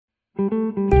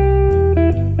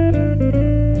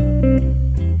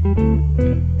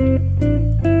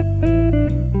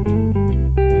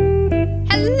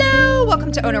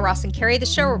Welcome to Ona, Ross, and Carrie, the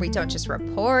show where we don't just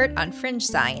report on fringe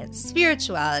science,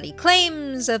 spirituality,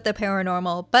 claims of the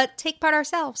paranormal, but take part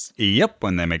ourselves. Yep,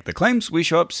 when they make the claims, we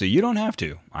show up so you don't have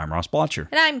to. I'm Ross Blotcher.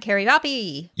 And I'm Carrie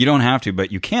Boppy. You don't have to,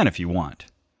 but you can if you want.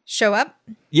 Show up?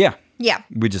 Yeah. Yeah.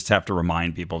 We just have to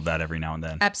remind people of that every now and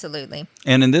then. Absolutely.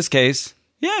 And in this case,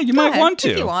 yeah, you might want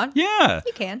to. If you want. Yeah.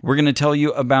 You can. We're going to tell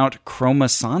you about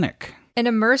Chromasonic. An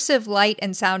immersive light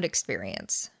and sound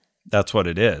experience. That's what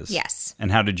it is. Yes.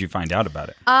 And how did you find out about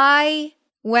it? I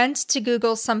went to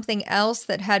Google something else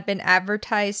that had been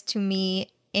advertised to me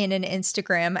in an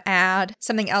Instagram ad,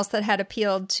 something else that had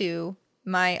appealed to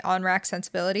my on-rack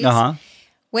sensibilities.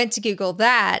 Went to Google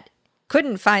that,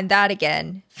 couldn't find that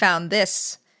again, found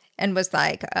this, and was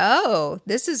like, oh,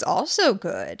 this is also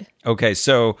good. Okay,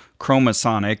 so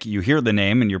Chromasonic, you hear the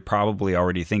name and you're probably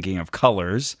already thinking of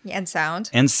colors. And sound.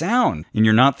 And sound. And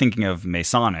you're not thinking of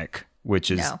Masonic,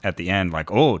 which is No. at the end like,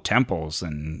 oh, temples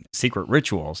and secret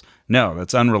rituals. No,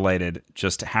 that's unrelated,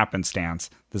 just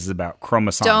happenstance. This is about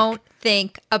Chromasonic. Don't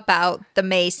think about the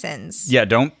Masons. Yeah,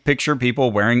 don't picture people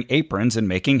wearing aprons and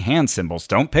making hand symbols.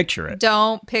 Don't picture it.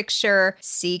 Don't picture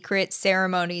secret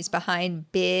ceremonies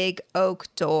behind big oak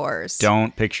doors.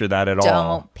 Don't picture that at all.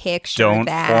 Don't picture Don't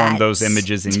that. form those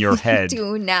images in your head.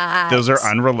 Do not. Those are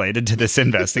unrelated to this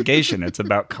investigation. It's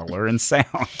about color and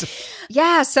sound.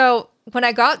 Yeah, so when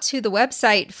I got to the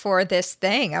website for this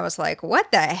thing, I was like,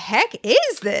 what the heck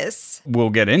is this? We'll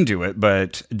get into it,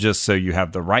 but just so you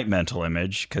have the right mental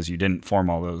image, because you didn't form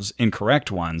all those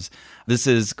incorrect ones, this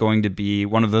is going to be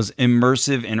one of those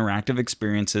immersive, interactive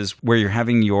experiences where you're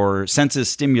having your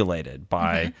senses stimulated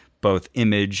by both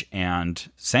image and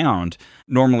sound.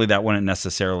 Normally, that wouldn't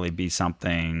necessarily be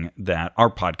something that our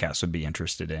podcast would be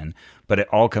interested in, but it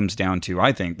all comes down to,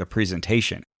 I think, the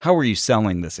presentation. How are you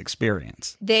selling this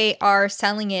experience? They are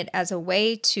selling it as a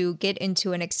way to get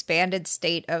into an expanded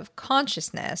state of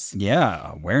consciousness.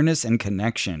 Yeah, awareness and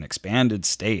connection, expanded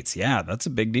states. Yeah, that's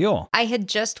a big deal. I had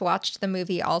just watched the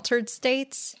movie Altered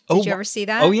States. Did you ever see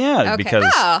that? Oh, yeah, Okay.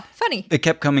 because funny. it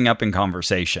kept coming up in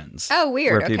conversations. Oh,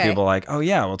 weird. Where people are like, oh,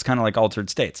 yeah, well, it's kind of like Altered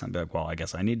States. I'm like, well, I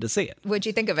guess I need to see it. What'd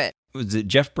you think of it? Was it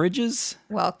Jeff Bridges?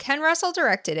 Well, Ken Russell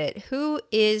directed it. Who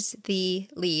is the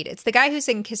lead? It's the guy who's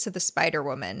in Kiss of the Spider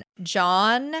Woman.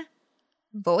 John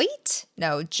Voight?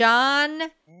 No, John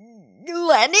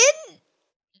Lennon?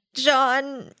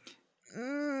 John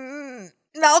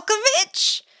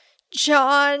Malkovich?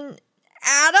 John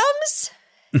Adams?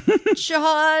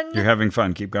 John... You're having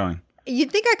fun. Keep going.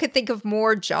 You'd think I could think of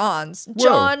more Johns. Whoa.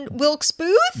 John Wilkes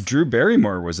Booth? Drew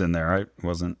Barrymore was in there. I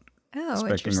wasn't expecting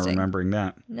or interesting. remembering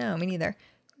that. No, me neither.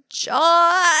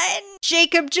 John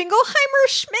Jacob Jingleheimer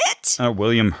Schmidt?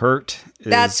 William Hurt.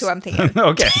 That's who I'm thinking.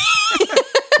 Okay.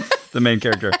 The main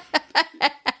character.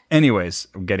 Anyways,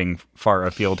 I'm getting far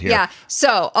afield here. Yeah.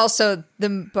 So also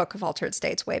the Book of Altered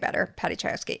States, way better. Patty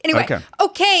Chayefsky. Anyway.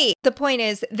 Okay. The point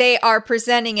is they are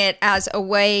presenting it as a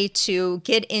way to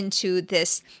get into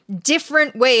this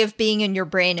different way of being in your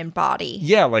brain and body.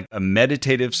 Yeah, like a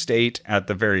meditative state at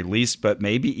the very least, but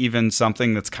maybe even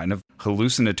something that's kind of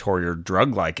hallucinatory or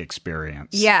drug-like experience.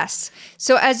 Yes.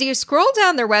 So as you scroll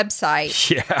down their website,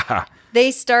 Yeah.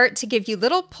 they start to give you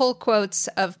little pull quotes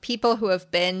of people who have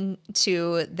been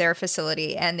to their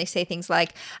facility, and they say things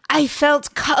like, I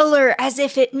felt color as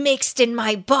if it mixed in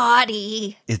my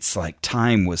body. It's like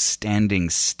time was standing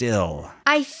still.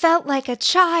 I felt like a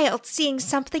child seeing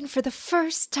something for the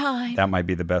first time. That might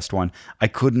be the best one. I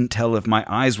couldn't tell if my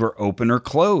eyes were open or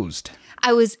closed.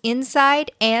 I was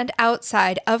inside and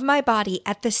outside of my body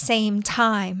at the same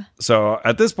time. So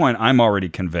at this point, I'm already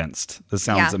convinced. This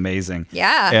sounds amazing.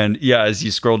 Yeah. And yeah, as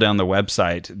you scroll down the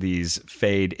website, these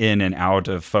fade in and out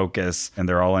of focus, and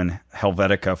they're all in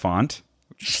Helvetica font,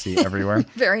 which you see everywhere.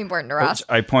 Very important to Ross. Which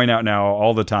I point out now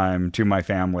all the time to my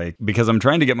family, because I'm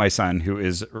trying to get my son, who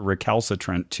is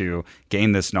recalcitrant to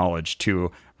gain this knowledge,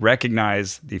 to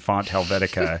recognize the font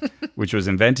Helvetica, which was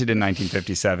invented in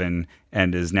 1957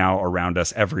 and is now around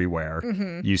us everywhere.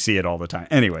 You see it all the time.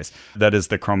 Anyways, that is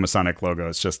the Chromasonic logo.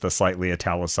 It's just the slightly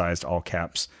italicized all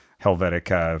caps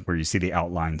Helvetica, where you see the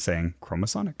outline saying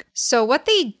Chromasonic. So what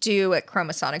they do at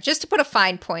Chromasonic, just to put a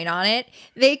fine point on it,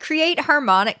 they create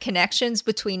harmonic connections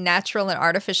between natural and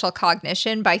artificial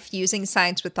cognition by fusing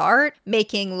science with art,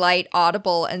 making light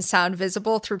audible and sound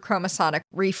visible through Chromasonic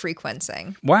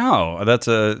refrequencing. Wow, that's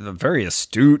a very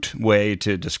astute way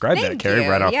to describe that, Thank Carrie, you.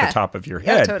 right off Yeah. the top of your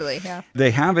Yeah, head. totally, yeah. They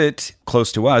have it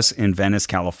close to us in Venice,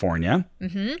 California.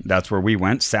 That's where we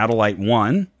went. Satellite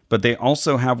 1 But they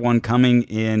also have one coming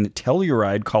in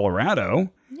Telluride,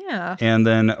 Colorado. Yeah. And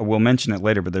then we'll mention it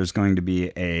later, but there's going to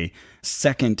be a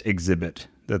second exhibit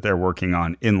that they're working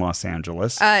on in Los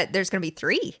Angeles. There's going to be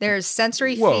 3. There's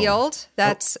Sensory Field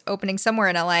that's opening somewhere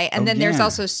in LA. And then there's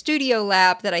also Studio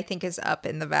Lab that I think is up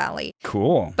in the Valley.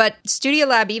 Cool. But Studio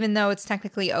Lab, even though it's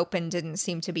technically open, didn't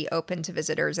seem to be open to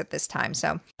visitors at this time.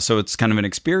 So it's kind of an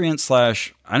experience / I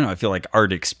don't know, I feel like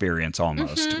art experience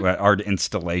almost, art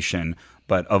installation,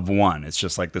 but of one. It's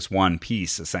just like this one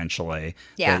piece, essentially,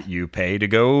 that you pay to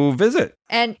go visit.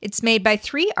 And it's made by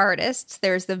 3 artists.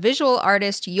 There's the visual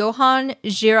artist Johan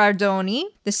Girardoni,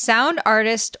 the sound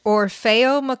artist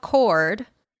Orfeo McCord,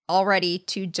 already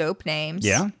 2 dope names.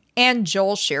 Yeah. And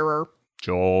Joel Shearer.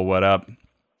 Joel, what up?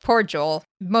 Poor Joel.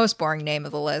 Most boring name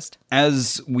of the list.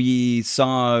 As we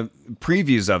saw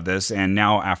previews of this, and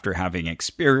now after having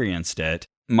experienced it,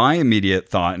 my immediate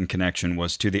thought and connection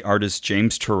was to the artist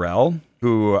James Turrell,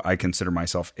 who I consider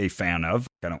myself a fan of.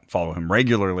 I don't follow him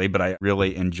regularly, but I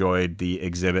really enjoyed the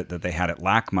exhibit that they had at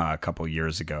LACMA a couple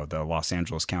years ago, the Los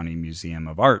Angeles County Museum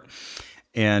of Art.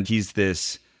 And he's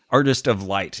this artist of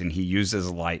light, and he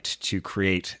uses light to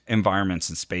create environments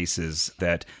and spaces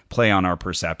that play on our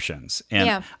perceptions.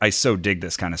 And I so dig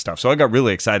this kind of stuff. So I got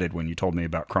really excited when you told me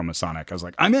about Chromasonic. I was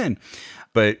like, I'm in.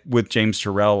 But with James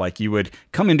Turrell, like, you would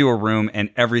come into a room and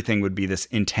everything would be this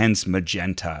intense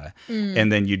magenta.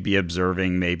 And then you'd be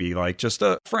observing maybe like just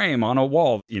a frame on a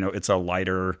wall. You know, it's a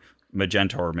lighter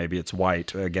magenta, or maybe it's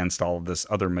white against all of this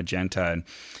other magenta, and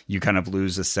you kind of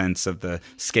lose a sense of the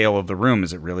scale of the room.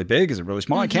 Is it really big? Is it really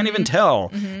small? I can't even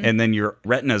tell. And then your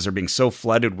retinas are being so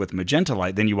flooded with magenta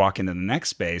light. Then you walk into the next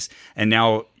space, and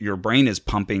now your brain is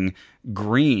pumping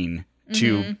green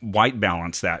to white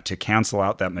balance that, to cancel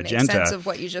out that magenta. Make sense of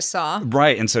what you just saw.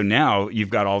 Right. And so now you've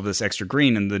got all this extra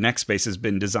green, and the next space has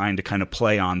been designed to kind of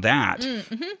play on that.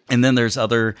 And then there's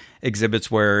other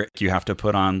exhibits where you have to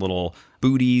put on little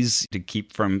booties to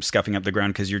keep from scuffing up the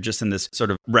ground, because you're just in this sort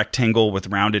of rectangle with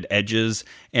rounded edges,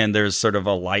 and there's sort of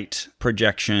a light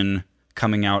projection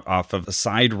coming out off of a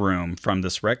side room from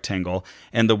this rectangle,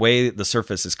 and the way the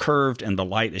surface is curved and the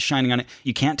light is shining on it,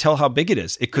 you can't tell how big it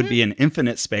is. It could be an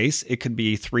infinite space. It could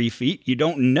be 3 feet. You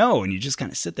don't know. And you just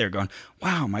kind of sit there going,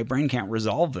 wow, my brain can't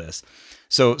resolve this.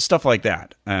 So stuff like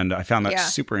that. And I found that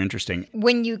super interesting.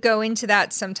 When you go into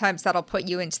that, sometimes that'll put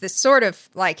you into this sort of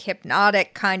like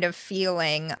hypnotic kind of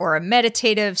feeling, or a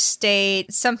meditative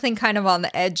state, something kind of on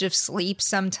the edge of sleep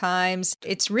sometimes.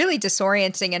 It's really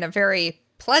disorienting in a very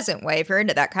pleasant way if you're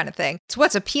into that kind of thing. It's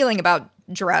what's appealing about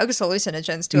drugs,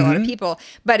 hallucinogens, to a lot of people.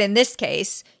 But in this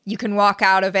case, you can walk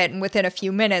out of it and within a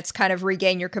few minutes kind of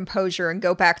regain your composure and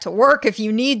go back to work if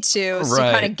you need to. So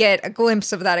kind of get a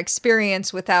glimpse of that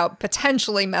experience without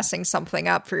potentially messing something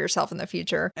up for yourself in the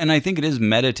future. And I think it is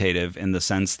meditative in the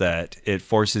sense that it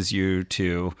forces you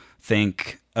to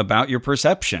think about your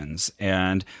perceptions.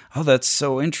 And, oh, that's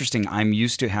so interesting. I'm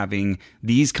used to having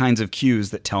these kinds of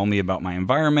cues that tell me about my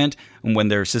environment. And when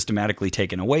they're systematically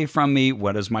taken away from me,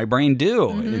 what does my brain do?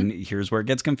 And here's where it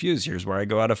gets confused. Here's where I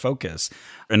go out of focus.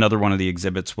 Another one of the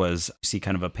exhibits was, you see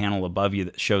kind of a panel above you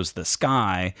that shows the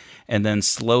sky. And then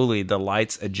slowly the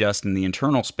lights adjust in the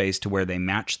internal space to where they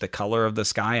match the color of the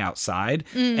sky outside.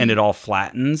 And it all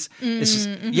flattens. It's just,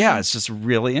 it's just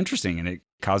really interesting. And it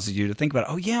causes you to think about,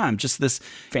 oh yeah, I'm just this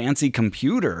fancy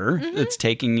computer that's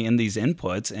taking in these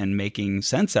inputs and making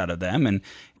sense out of them. And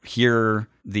here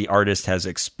the artist has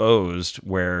exposed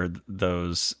where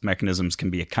those mechanisms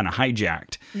can be kind of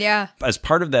hijacked. Yeah. As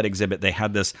part of that exhibit, they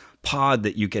had this pod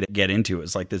that you could get into. It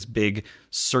was like this big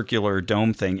circular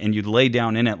dome thing, and you'd lay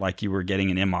down in it like you were getting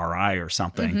an MRI or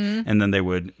something, and then they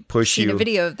would push you. I've seen a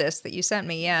video of this that you sent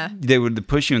me, They would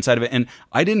push you inside of it, and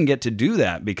I didn't get to do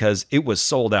that because it was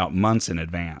sold out months in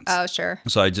advance. Oh, sure.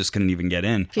 So I just couldn't even get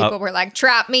in. People were like,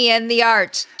 trap me in the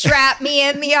art. Trap me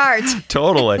in the art.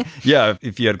 Totally. Yeah,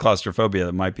 if you had claustrophobia,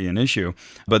 that might be an issue.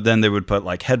 But then they would put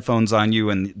like headphones on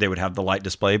you, and they would have the light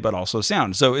display, but also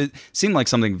sound. So it seemed like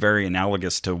something very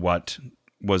analogous to what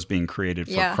was being created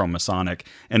for Chromasonic.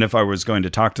 And if I was going to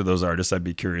talk to those artists, I'd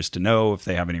be curious to know if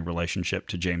they have any relationship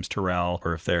to James Turrell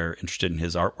or if they're interested in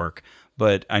his artwork.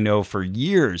 But I know for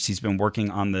years he's been working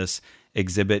on this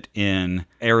exhibit in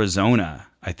Arizona,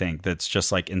 I think, that's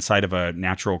just like inside of a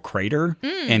natural crater.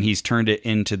 And he's turned it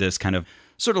into this kind of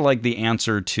sort of like the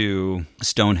answer to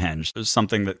Stonehenge. There's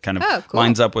something that kind of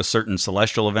lines up with certain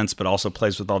celestial events, but also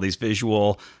plays with all these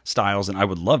visual styles. And I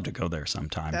would love to go there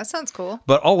sometime. That sounds cool.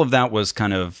 But all of that was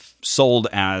kind of sold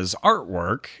as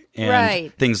artwork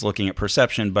and things looking at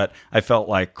perception. But I felt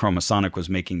like Chromasonic was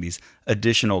making these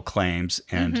additional claims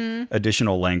and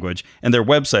additional language. And their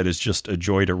website is just a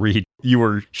joy to read. You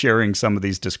were sharing some of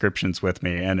these descriptions with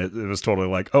me, and it was totally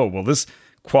like, oh, well, this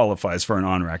qualifies for an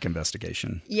on-rack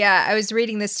investigation. Yeah, I was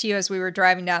reading this to you as we were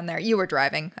driving down there. You were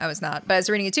driving. I was not, but I was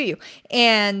reading it to you.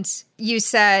 And you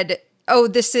said, oh,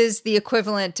 this is the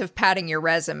equivalent of padding your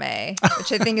resume,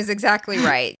 which I think is exactly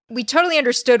right. We totally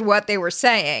understood what they were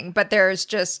saying, but there's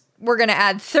just, we're going to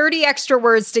add 30 extra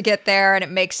words to get there, and it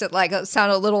makes it like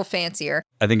sound a little fancier.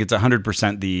 I think it's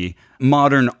 100% the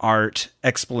modern art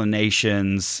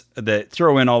explanations that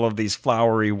throw in all of these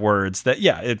flowery words that,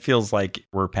 yeah, it feels like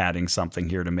we're padding something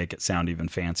here to make it sound even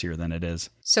fancier than it is.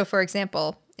 So, for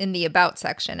example, in the About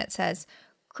section, it says,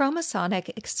 Chromasonic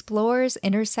explores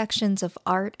intersections of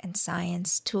art and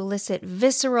science to elicit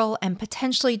visceral and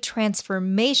potentially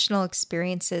transformational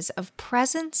experiences of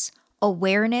presence,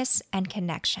 awareness, and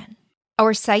connection.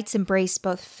 Our sites embrace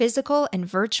both physical and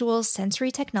virtual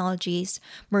sensory technologies.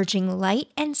 Merging light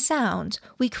and sound,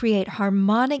 we create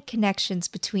harmonic connections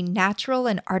between natural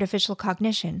and artificial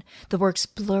cognition. The works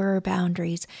blur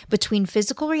boundaries between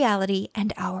physical reality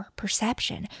and our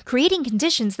perception, creating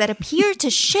conditions that appear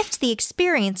to shift the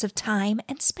experience of time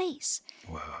and space.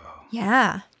 Whoa.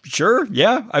 Yeah. Sure,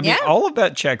 yeah. I mean, all of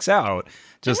that checks out.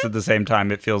 Just at the same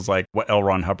time, it feels like what L.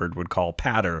 Ron Hubbard would call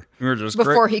patter.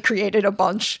 Before he created a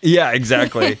bunch. Yeah,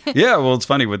 exactly. Yeah, well, it's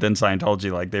funny within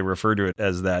Scientology, like they refer to it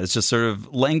as that. It's just sort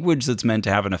of language that's meant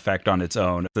to have an effect on its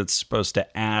own, that's supposed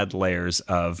to add layers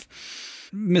of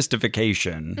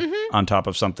mystification on top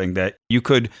of something that you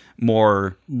could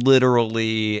more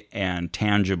literally and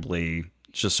tangibly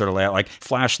just sort of lay out, like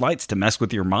flashlights to mess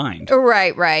with your mind.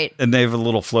 Right, right. And they have a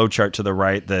little flow chart to the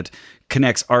right that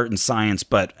connects art and science,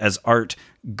 but as art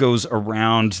goes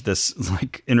around this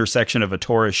like intersection of a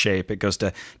torus shape, it goes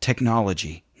to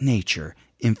technology, nature,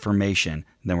 information.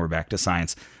 Then we're back to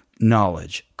science,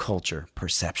 knowledge, culture,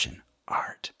 perception,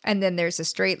 art. And then there's a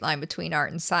straight line between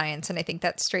art and science. And I think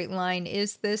that straight line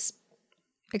is this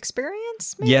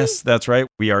experience, maybe? Yes, that's right.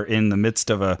 We are in the midst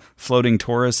of a floating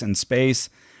torus in space.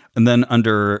 And then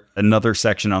under another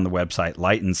section on the website,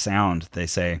 Light and Sound, they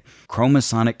say,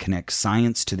 Chromasonic connects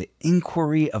science to the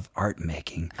inquiry of art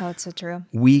making. Oh, it's so true.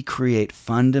 We create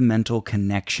fundamental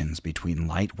connections between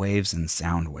light waves and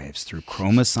sound waves through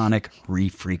chromasonic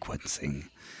refrequencing.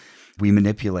 We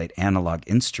manipulate analog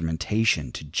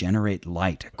instrumentation to generate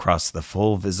light across the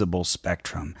full visible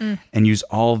spectrum and use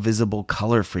all visible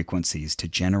color frequencies to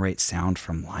generate sound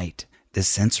from light. This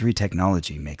sensory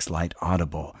technology makes light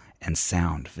audible and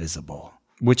sound visible,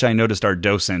 which I noticed our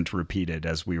docent repeated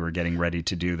as we were getting ready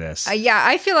to do this. Yeah,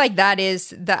 I feel like that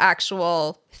is the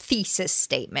actual thesis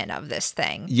statement of this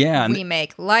thing. Yeah. We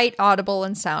make light audible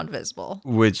and sound visible.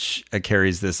 Which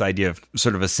carries this idea of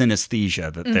sort of a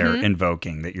synesthesia that they're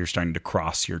invoking, that you're starting to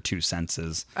cross your two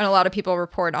senses. And a lot of people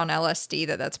report on LSD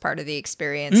that that's part of the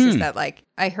experience, is that like,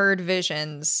 I heard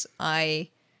visions, I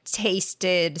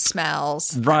tasted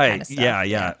smells. Right. Kind of stuff.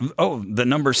 Yeah. Oh, the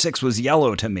number 6 was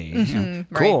yellow to me. Yeah.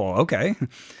 Cool. Right. Okay.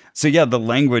 So yeah, the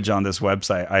language on this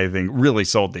website, I think, really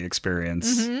sold the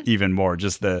experience even more.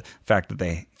 Just the fact that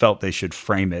they felt they should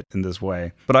frame it in this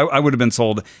way. But I would have been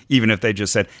sold even if they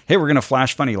just said, hey, we're going to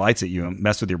flash funny lights at you and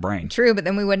mess with your brain. True, but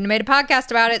then we wouldn't have made a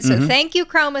podcast about it. So thank you,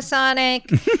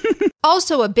 Chromasonic.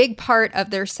 Also, a big part of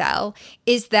their sell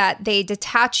is that they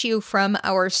detach you from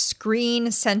our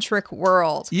screen-centric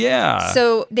world. Yeah.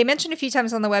 So they mentioned a few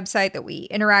times on the website that we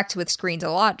interact with screens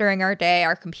a lot during our day,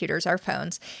 our computers, our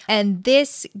phones. And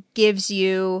this gives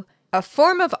you a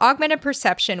form of augmented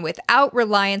perception without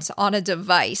reliance on a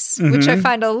device, which I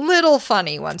find a little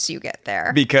funny once you get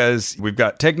there. Because we've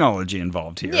got technology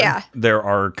involved here. Yeah. There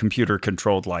are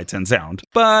computer-controlled lights and sound.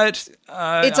 But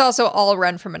it's also all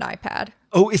run from an iPad.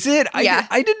 Oh, is it? Yeah.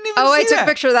 I didn't even see I took that. a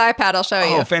picture of the iPad. I'll show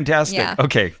you. Oh, fantastic. Yeah.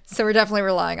 Okay. So we're definitely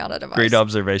relying on a device. Great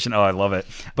observation. Oh, I love it.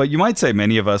 But you might say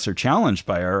many of us are challenged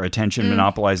by our attention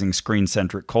monopolizing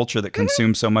screen-centric culture that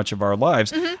consumes so much of our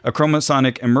lives. A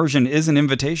chromasonic immersion is an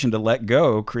invitation to let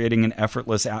go, creating an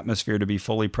effortless atmosphere to be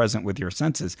fully present with your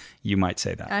senses. You might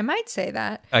say that. I might say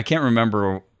that. I can't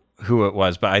remember who it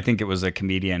was, but I think it was a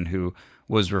comedian who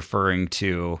was referring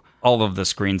to all of the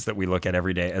screens that we look at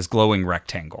every day as glowing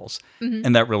rectangles.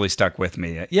 And that really stuck with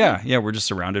me. Yeah, we're just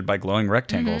surrounded by glowing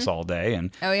rectangles all day.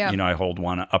 And, I hold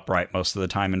one upright most of the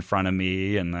time in front of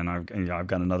me. And then I've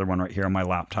got another one right here on my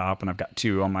laptop. And I've got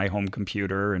 2 on my home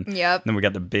computer. And then we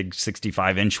got the big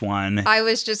 65-inch one. I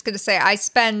was just going to say, I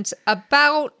spend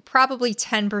about probably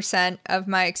 10% of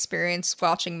my experience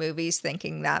watching movies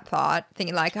thinking like,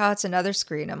 oh, it's another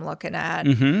screen I'm looking at.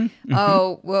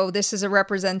 Oh, well, this is a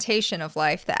representation of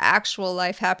life. The actual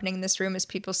life happening in this room is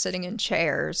people sitting in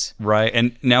chairs. Right.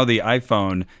 And now the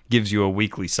iPhone gives you a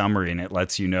weekly summary, and it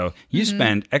lets you know you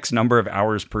spend X number of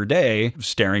hours per day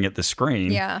staring at the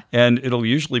screen. Yeah. And it'll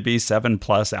usually be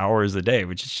 7+ hours a day,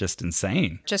 which is just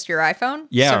insane. Just your iPhone?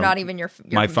 Yeah. So not even your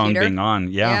my computer? phone being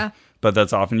on. Yeah. But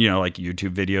that's often, like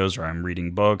YouTube videos or I'm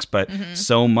reading books. But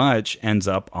so much ends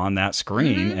up on that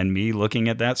screen and me looking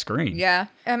at that screen. Yeah.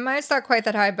 And mine's not quite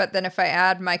that high, but then if I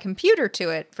add my computer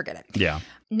to it, forget it. Yeah.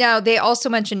 Now, they also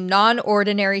mention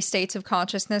non-ordinary states of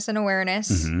consciousness and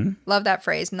awareness. Love that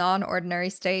phrase, non-ordinary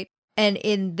state. And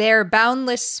in their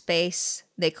boundless space,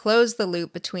 they close the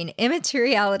loop between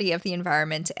immateriality of the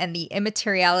environment and the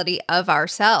immateriality of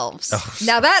ourselves.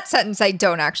 Now, that sentence, I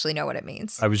don't actually know what it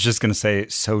means. I was just going to say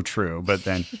so true, but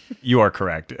then you are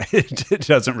correct. It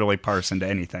doesn't really parse into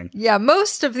anything. Yeah,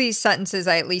 most of these sentences,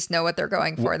 I at least know what they're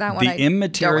going for. That one, the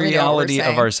immateriality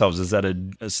of ourselves, is that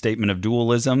a statement of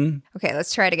dualism? Okay,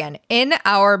 let's try it again. In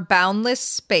our boundless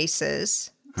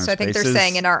spaces... I think they're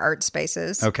saying in our art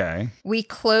spaces. Okay. We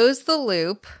close the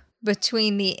loop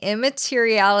between the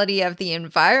immateriality of the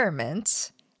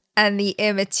environment and the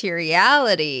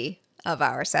immateriality of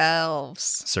ourselves.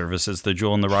 Service is the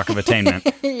jewel in the rock of attainment.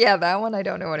 Yeah, that one, I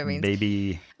don't know what it means.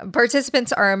 Baby.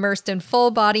 Participants are immersed in full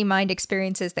body mind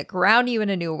experiences that ground you in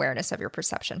a new awareness of your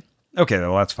perception. Okay,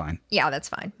 well, that's fine. Yeah, that's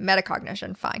fine.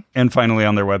 Metacognition, fine. And finally,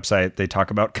 on their website, they talk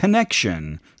about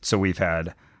connection. So we've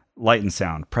had light and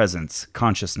sound, presence,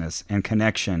 consciousness, and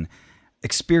connection.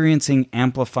 Experiencing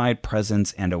amplified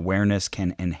presence and awareness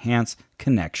can enhance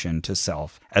connection to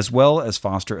self, as well as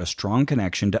foster a strong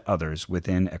connection to others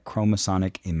within a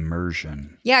chromosonic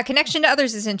immersion. Yeah, connection to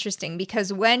others is interesting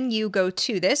because when you go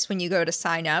to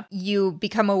sign up, you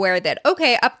become aware that,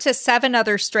 okay, up to 7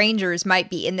 other strangers might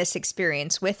be in this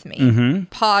experience with me.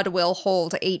 Pod will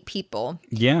hold 8 people.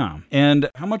 Yeah. And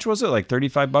how much was it? Like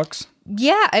 $35?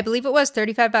 Yeah, I believe it was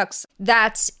 $35.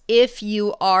 That's if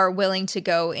you are willing to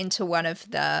go into one of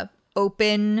the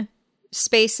open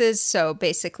spaces. So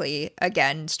basically,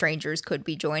 again, strangers could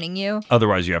be joining you.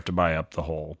 Otherwise, you have to buy up the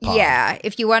whole pod. Yeah,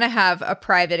 if you want to have a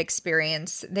private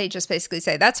experience, they just basically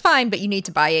say, that's fine, but you need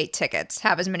to buy 8 tickets.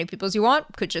 Have as many people as you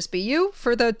want. Could just be you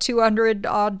for the $200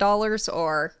 odd,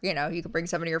 or, you could bring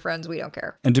some of your friends. We don't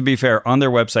care. And to be fair, on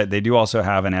their website, they do also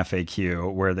have an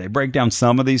FAQ where they break down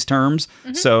some of these terms.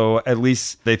 So at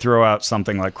least they throw out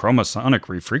something like chromosonic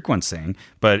refrequencing.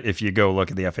 But if you go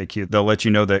look at the FAQ, they'll let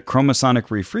you know that chromosonic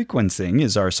refrequencing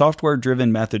is our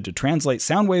software-driven method to translate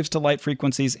sound waves to light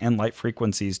frequencies and light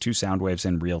frequencies to sound waves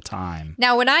in real time.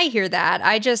 Now, when I hear that,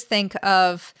 I just think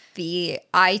of the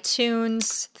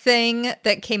iTunes thing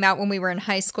that came out when we were in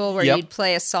high school where you'd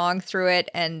play a song through it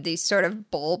and these sort of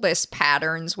bulbous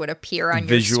patterns would appear on your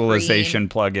visualization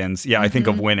plugins. Yeah, I think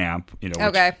of Winamp, which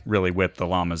Okay. really whipped the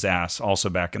llama's ass also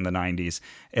back in the 90s.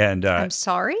 And I'm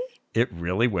sorry? it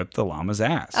really whipped the llama's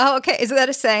ass. Oh, okay. Is that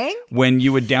a saying? When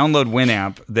you would download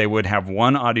Winamp, they would have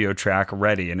one audio track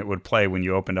ready, and it would play when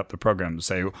you opened up the program to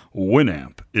say,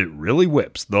 Winamp, it really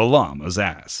whips the llama's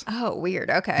ass. Oh, weird.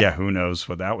 Okay. Yeah, who knows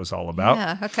what that was all about.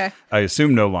 Yeah, okay. I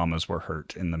assume no llamas were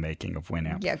hurt in the making of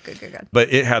Winamp. Yeah, good.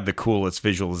 But it had the coolest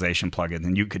visualization plugins,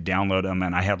 and you could download them,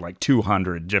 and I had like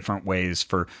 200 different ways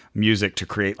for music to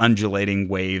create undulating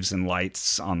waves and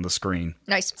lights on the screen.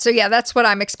 Nice. So yeah, that's what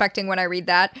I'm expecting when I read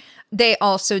that. They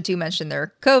also do mention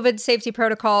their COVID safety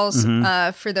protocols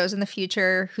for those in the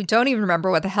future who don't even remember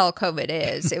what the hell COVID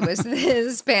is. It was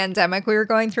this pandemic we were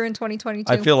going through in 2022.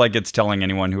 I feel like it's telling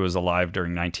anyone who was alive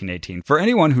during 1918. For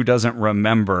anyone who doesn't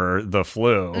remember the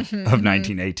flu of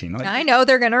 1918. Like, I know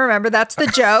they're going to remember. That's the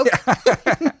joke.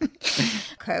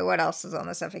 Okay, what else is on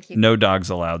this FAQ? No dogs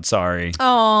allowed. Sorry.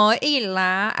 Oh,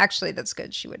 Ela. Actually, that's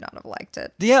good. She would not have liked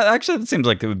it. Yeah, actually, it seems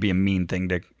like it would be a mean thing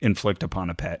to inflict upon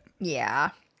a pet.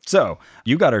 Yeah. So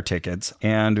you got our tickets,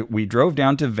 and we drove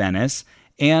down to Venice.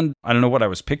 And I don't know what I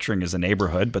was picturing as a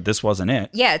neighborhood, but this wasn't it.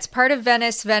 Yeah, it's part of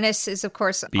Venice. Venice is, of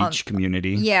course, beach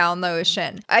community. Yeah, on the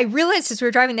ocean. I realized as we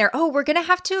were driving there, we're going to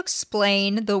have to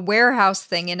explain the warehouse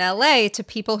thing in LA to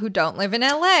people who don't live in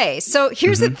LA. So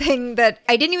here's the thing that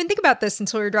I didn't even think about this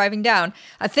until we were driving down.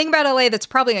 A thing about LA that's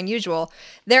probably unusual.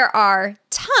 There are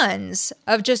tons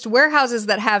of just warehouses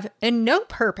that have no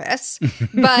purpose,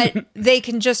 but they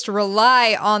can just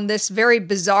rely on this very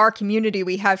bizarre community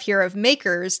we have here of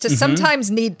makers to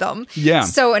sometimes need them. Yeah.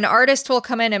 So an artist will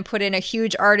come in and put in a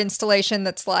huge art installation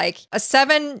that's like a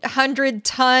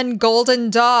 700-ton golden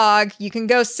dog. You can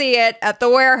go see it at the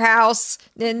warehouse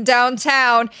in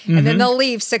downtown, and then they'll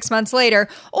leave 6 months later.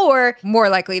 Or more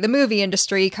likely, the movie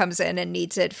industry comes in and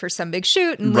needs it for some big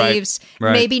shoot and leaves.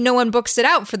 Right. Maybe no one books it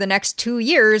out for the next 2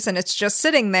 years and it's just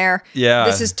sitting there. Yeah.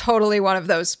 This is totally one of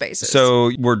those spaces.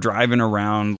 So we're driving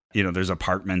around, there's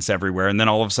apartments everywhere. And then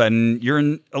all of a sudden you're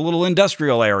in a little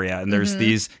industrial area and there's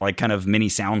these like kind of mini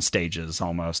sound stages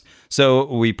almost. So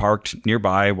we parked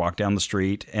nearby, walked down the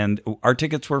street, and our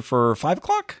tickets were for 5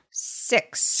 o'clock?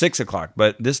 6 o'clock.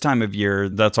 But this time of year,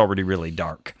 that's already really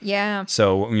dark. Yeah.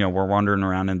 So, we're wandering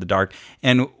around in the dark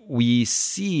and we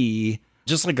see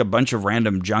just like a bunch of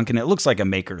random junk, and it looks like a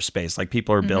maker space. Like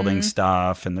people are building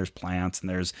stuff, and there's plants, and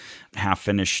there's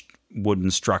half-finished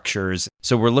wooden structures.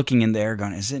 So we're looking in there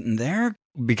going, is it in there?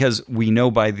 Because we know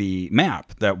by the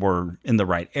map that we're in the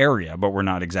right area, but we're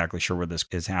not exactly sure where this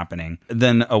is happening.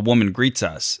 Then a woman greets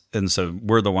us, and so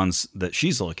we're the ones that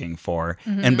she's looking for.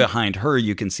 And behind her,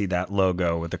 you can see that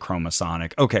logo with the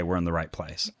Chromasonic. Okay, we're in the right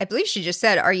place. I believe she just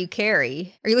said, "Are you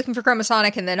Carrie? Are you looking for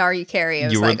Chromasonic?" And then, "Are you Carrie?" I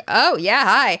was like, "Oh, yeah,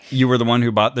 hi." You were the one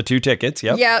who bought the 2 tickets,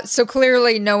 yep. Yeah, so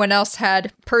clearly no one else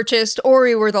had purchased, or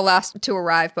we were the last to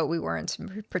arrive, but we weren't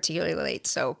particularly late.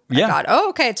 So I thought, oh,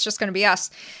 okay, it's just going to be us.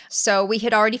 So we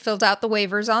had already filled out the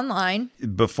waivers online.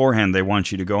 Beforehand, they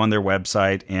want you to go on their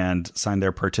website and sign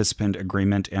their participant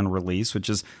agreement and release, which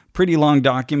is a pretty long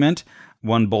document.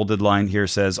 One bolded line here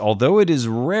says, although it is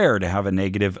rare to have a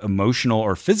negative emotional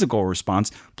or physical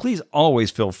response, please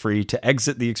always feel free to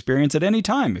exit the experience at any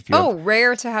time. If you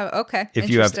rare to have. Okay. If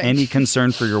you have any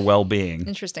concern for your well-being.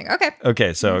 Interesting. Okay.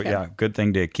 Okay. So yeah, good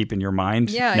thing to keep in your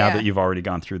mind now that you've already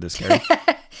gone through this, Carrie.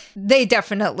 They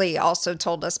definitely also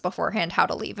told us beforehand how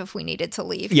to leave if we needed to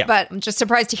leave. Yeah. But I'm just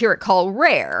surprised to hear it called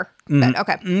rare. But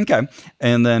okay. Okay.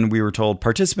 And then we were told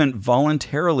participant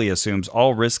voluntarily assumes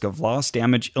all risk of loss,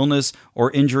 damage, illness,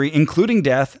 or injury, including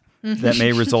death, that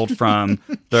may result from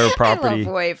their property. I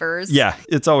love waivers. Yeah.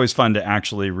 It's always fun to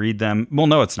actually read them. Well,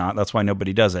 no, it's not. That's why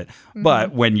nobody does it.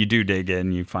 But when you do dig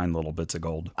in, you find little bits of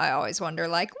gold. I always wonder,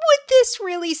 like, would this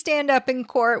really stand up in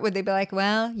court? Would they be like,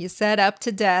 well, you said up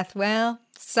to death. Well,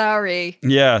 sorry.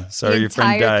 Yeah. Sorry, your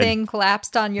friend died. The entire thing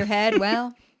collapsed on your head.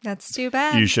 Well, that's too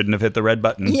bad. You shouldn't have hit the red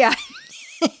button. Yeah.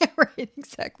 Right,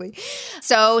 exactly.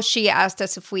 So she asked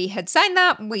us if we had signed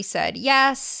that. We said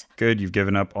yes. Good. You've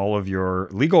given up all of your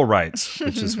legal rights,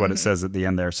 which is what it says at the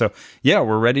end there. So yeah,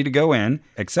 we're ready to go in,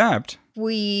 except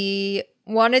we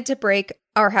wanted to break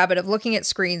our habit of looking at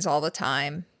screens all the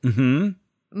time.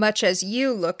 Much as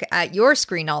you look at your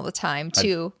screen all the time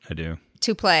to I do.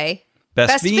 To play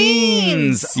Best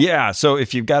Fiends! Yeah, so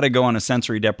if you've got to go on a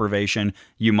sensory deprivation,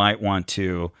 you might want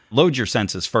to load your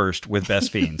senses first with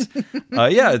Best Fiends.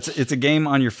 It's a game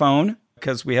on your phone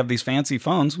because we have these fancy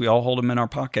phones. We all hold them in our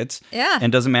pockets. Yeah. And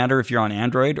it doesn't matter if you're on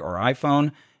Android or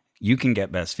iPhone, you can get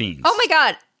Best Fiends. Oh my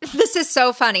God. This is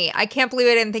so funny. I can't believe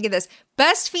I didn't think of this.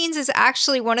 Best Fiends is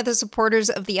actually one of the supporters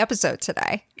of the episode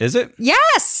today. Is it?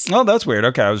 Yes! Oh, that's weird.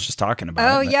 Okay, I was just talking about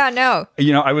it. Oh, yeah, no.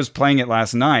 I was playing it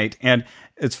last night, and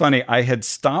it's funny. I had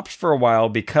stopped for a while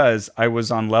because I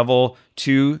was on level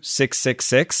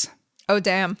 2666. Oh,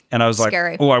 damn. And I was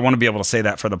Scary. like, I want to be able to say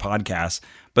that for the podcast.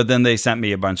 But then they sent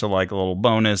me a bunch of like a little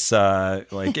bonus,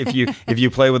 like if you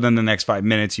play within the next 5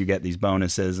 minutes, you get these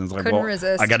bonuses. And it's like, Couldn't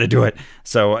resist. I got to do it.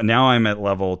 So now I'm at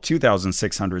level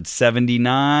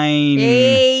 2,679.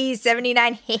 Hey,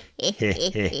 79.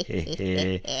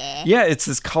 Yeah, it's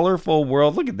this colorful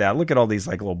world. Look at that. Look at all these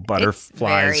like little butterflies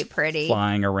very pretty.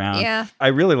 Flying around. Yeah. I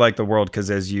really like the world because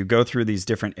as you go through these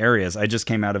different areas, I just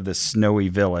came out of this snowy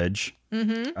village.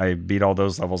 I beat all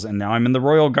those levels, and now I'm in the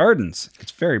Royal Gardens.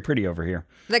 It's very pretty over here.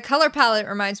 The color palette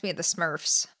reminds me of the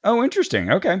Smurfs. Oh,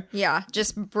 interesting. Okay. Yeah,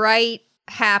 just bright,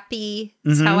 happy.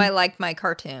 That's how I like my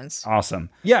cartoons. Awesome.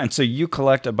 Yeah, and so you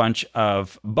collect a bunch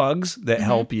of bugs that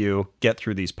help you get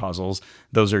through these puzzles.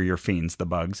 Those are your fiends, the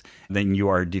bugs. Then you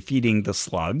are defeating the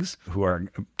slugs who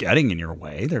are getting in your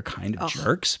way. They're kind of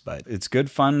jerks, but it's good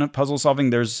fun puzzle solving.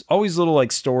 There's always little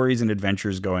like stories and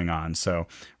adventures going on. So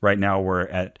right now we're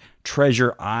at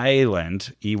Treasure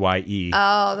Island, EYE.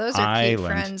 Oh, those are Island.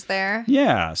 cute friends there.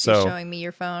 Yeah, so... You're showing me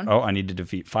your phone. Oh, I need to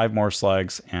defeat 5 more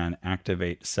slugs and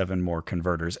activate 7 more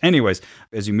converters. Anyways,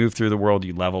 as you move through the world,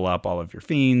 you level up all of your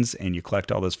fiends and you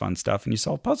collect all this fun stuff and you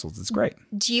solve puzzles. It's great.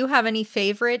 Do you have any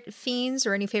favorite fiends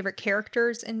or any favorite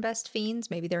characters in Best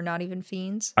Fiends? Maybe they're not even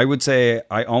fiends. I would say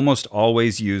I almost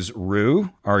always use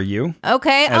Rue, R-U.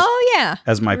 Okay. Yeah.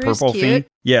 As my Rue's purple cute. fiend.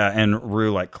 Yeah, and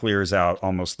Rue like clears out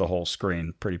almost the whole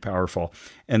screen. Pretty powerful.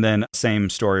 And then same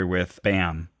story with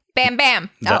Bam. Bam, Bam.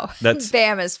 That's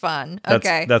Bam is fun.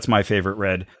 Okay. That's my favorite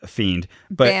red fiend.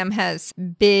 But Bam has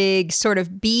big sort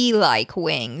of bee-like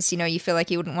wings. You feel like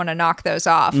you wouldn't want to knock those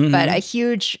off, but a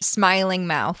huge smiling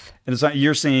mouth. And it's not,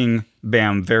 you're seeing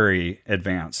Bam very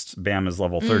advanced. Bam is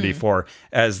level 34.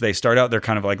 As they start out, they're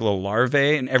kind of like little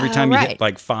larvae. And every time you hit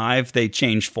like 5, they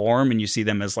change form and you see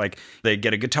them as like they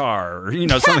get a guitar or,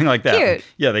 something like that. Cute.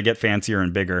 Yeah, they get fancier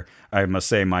and bigger. I must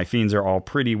say my fiends are all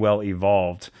pretty well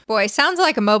evolved. Boy, sounds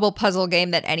like a mobile puzzle game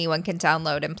that anyone can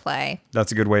download and play.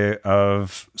 That's a good way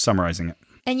of summarizing it.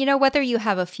 And whether you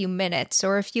have a few minutes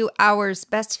or a few hours,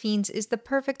 Best Fiends is the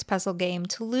perfect puzzle game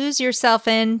to lose yourself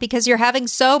in because you're having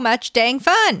so much dang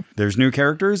fun. There's new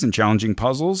characters and challenging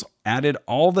puzzles added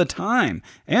all the time.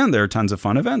 And there are tons of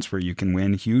fun events where you can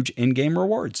win huge in-game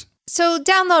rewards. So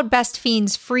download Best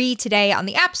Fiends free today on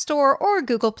the App Store or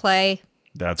Google Play.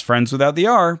 That's friends without the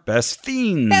R. Best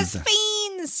Fiends. Best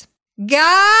Fiends! God,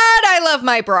 I love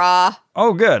my bra.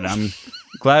 Oh, good. I'm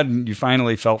glad you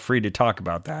finally felt free to talk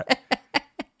about that.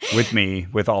 With me,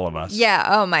 with all of us. Yeah,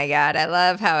 oh my God. I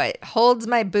love how it holds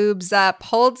my boobs up,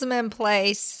 holds them in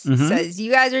place, says,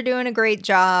 you guys are doing a great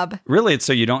job. Really, it's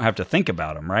so you don't have to think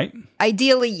about them, right?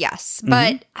 Ideally, yes.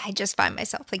 But I just find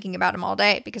myself thinking about them all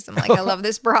day because I'm like, I love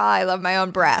this bra. I love my own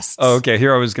breasts. Oh, okay.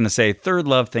 Here I was going to say, Third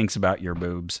Love thinks about your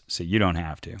boobs, so you don't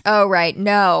have to. Oh, right.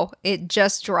 No, it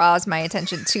just draws my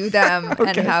attention to them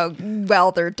and how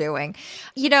well they're doing.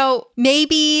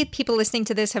 Maybe people listening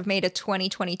to this have made a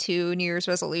 2022 New Year's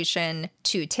resolution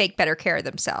to take better care of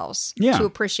themselves, to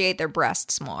appreciate their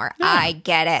breasts more. Yeah. I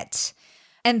get it.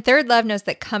 And Third Love knows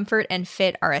that comfort and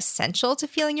fit are essential to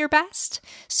feeling your best.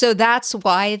 So that's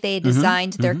why they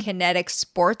designed their Kinetic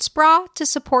Sports Bra to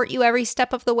support you every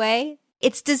step of the way.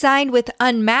 It's designed with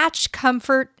unmatched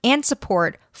comfort and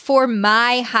support for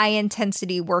my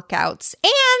high-intensity workouts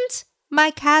and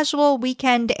my casual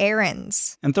weekend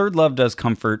errands. And Third Love does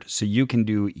comfort so you can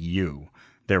do you.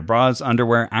 Their bras,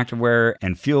 underwear, activewear,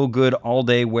 and feel-good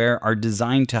all-day wear are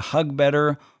designed to hug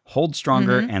better, hold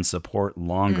stronger, and support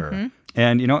longer.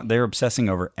 And they're obsessing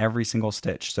over every single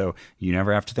stitch, so you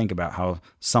never have to think about how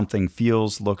something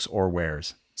feels, looks, or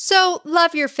wears. So,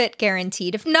 love your fit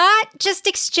guaranteed. If not, just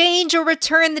exchange or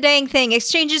return the dang thing.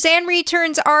 Exchanges and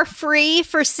returns are free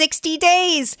for 60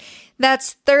 days.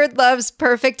 That's Third Love's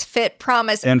perfect fit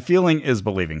promise. And feeling is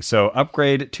believing, so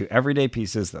upgrade to everyday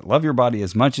pieces that love your body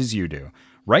as much as you do.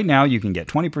 Right now, you can get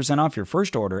 20% off your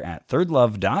first order at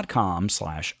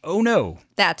thirdlove.com/ohno.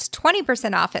 That's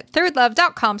 20% off at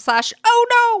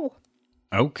thirdlove.com/ohno.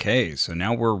 Okay, so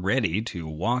now we're ready to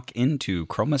walk into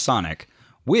Chromasonic,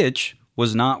 which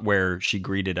was not where she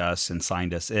greeted us and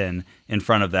signed us in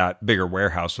front of that bigger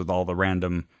warehouse with all the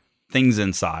random things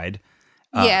inside.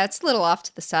 Yeah, it's a little off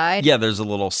to the side. Yeah, there's a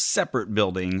little separate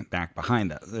building back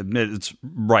behind that. It's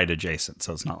right adjacent,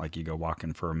 so it's not like you go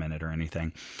walking for a minute or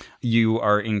anything. You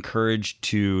are encouraged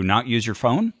to not use your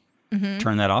phone.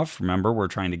 Turn that off. Remember, we're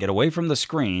trying to get away from the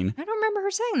screen. I don't remember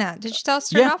her saying that. Did she tell us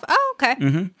to turn it off? Oh,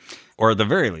 okay. Or at the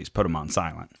very least, put them on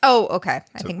silent. Oh, okay.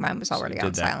 I think mine was already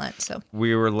on silent. So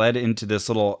we were led into this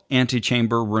little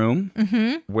antechamber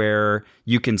room where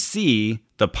you can see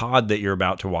the pod that you're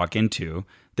about to walk into.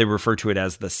 They refer to it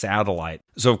as the satellite.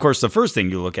 So, of course, the first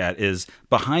thing you look at is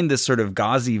behind this sort of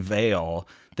gauzy veil,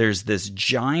 there's this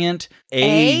giant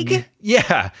egg.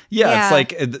 Yeah. It's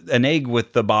like an egg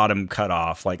with the bottom cut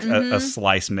off, like a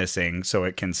slice missing so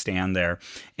it can stand there.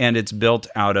 And it's built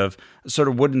out of a sort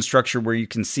of wooden structure where you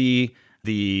can see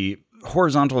the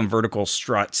horizontal and vertical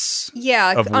struts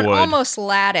of wood. Almost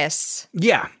lattice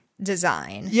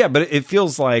design. Yeah, but it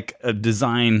feels like a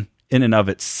design in and of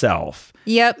itself.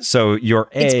 Yep. So your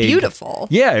egg... It's beautiful.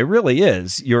 Yeah, it really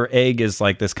is. Your egg is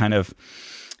like this kind of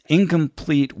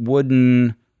incomplete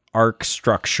wooden arc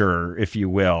structure, if you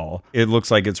will. It looks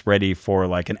like it's ready for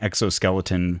like an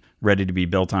exoskeleton ready to be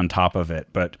built on top of it,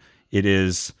 but it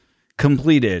is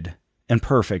completed and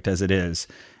perfect as it is.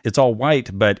 It's all white,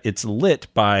 but it's lit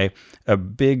by a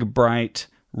big, bright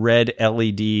red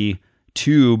LED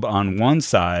tube on one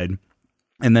side.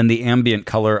 And then the ambient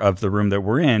color of the room that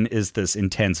we're in is this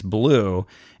intense blue.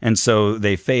 And so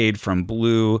they fade from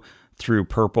blue through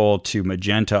purple to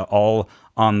magenta all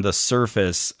on the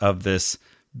surface of this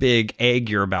big egg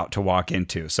you're about to walk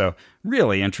into. So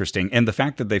really interesting. And the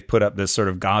fact that they've put up this sort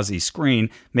of gauzy screen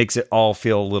makes it all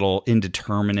feel a little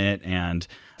indeterminate and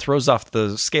throws off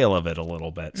the scale of it a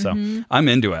little bit. So I'm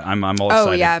into it. I'm all excited.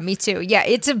 Oh, yeah, me too. Yeah,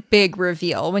 it's a big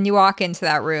reveal when you walk into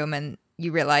that room and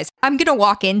you realize, I'm going to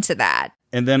walk into that.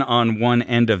 And then on one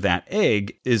end of that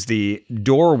egg is the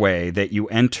doorway that you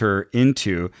enter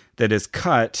into that is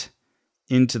cut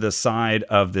into the side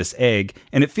of this egg,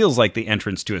 and it feels like the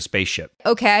entrance to a spaceship.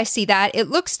 Okay, I see that. It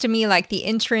looks to me like the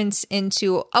entrance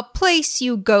into a place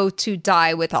you go to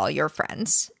die with all your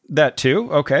friends. That too?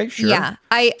 Okay, sure. Yeah,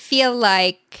 I feel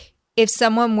like if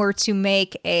someone were to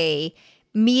make a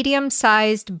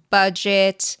medium-sized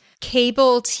budget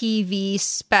cable TV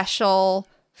special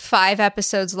 5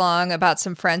 episodes long about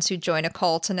some friends who join a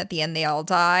cult and at the end they all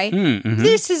die.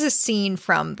 This is a scene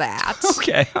from that.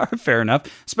 Okay, all right, fair enough.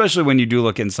 Especially when you do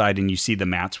look inside and you see the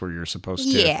mats where you're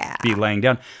supposed to be laying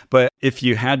down. But if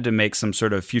you had to make some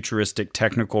sort of futuristic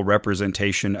technical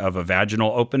representation of a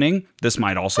vaginal opening, this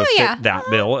might also fit that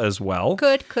bill as well.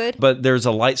 Could. But there's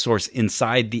a light source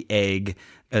inside the egg,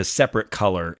 a separate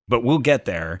color. But we'll get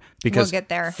there because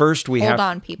first we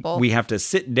have to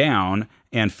sit down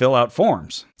and fill out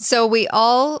forms. So we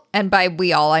all, and by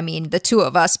we all, I mean the 2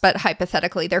 of us, but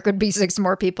hypothetically there could be 6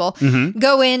 more people,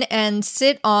 go in and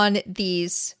sit on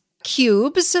these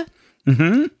cubes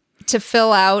to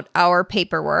fill out our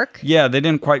paperwork. Yeah, they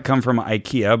didn't quite come from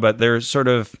IKEA, but they're sort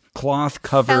of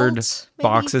cloth-covered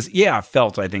boxes. Yeah,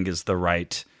 felt, I think, is the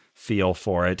right feel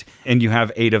for it. And you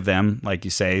have 8 of them, like you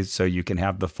say, so you can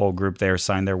have the full group there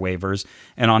sign their waivers.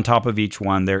 And on top of each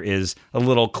one, there is a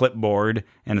little clipboard,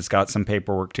 and it's got some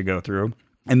paperwork to go through.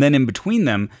 And then in between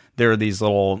them, there are these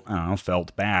little,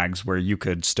 felt bags where you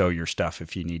could stow your stuff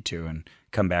if you need to and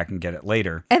come back and get it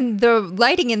later. And the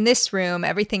lighting in this room,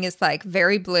 everything is like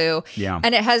very blue. Yeah.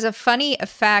 And it has a funny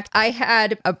effect. I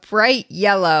had a bright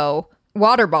yellow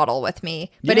water bottle with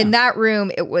me, but in that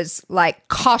room it was like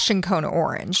caution cone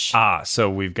orange. So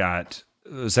we've got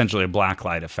essentially a black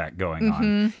light effect going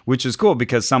on, which is cool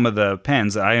because some of the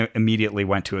pens, I immediately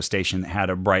went to a station that had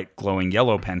a bright glowing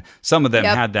yellow pen. Some of them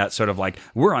had that sort of like,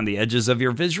 we're on the edges of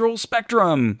your visual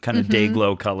spectrum kind of day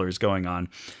glow colors going on.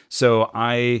 So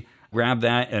I grabbed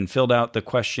that and filled out the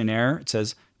questionnaire. It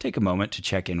says, take a moment to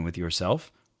check in with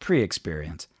yourself.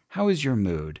 Pre-experience. How is your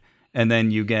mood? And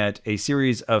then you get a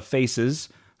series of faces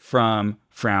from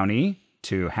frowny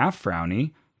to half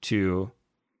frowny to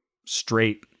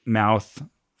straight mouth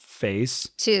face.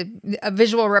 To a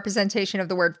visual representation of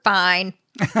the word fine.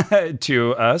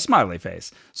 To a smiley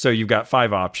face. So you've got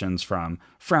 5 options from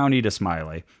frowny to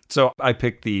smiley. So I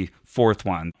picked the 4th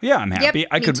one. Yeah, I'm happy.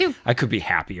 Yep, me too. I could be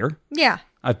happier. Yeah.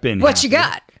 I've been What happier. you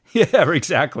got? Yeah,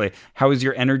 exactly. How is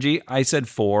your energy? I said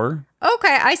 4.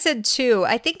 Okay, I said 2.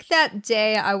 I think that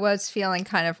day I was feeling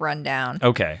kind of run down.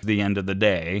 Okay, the end of the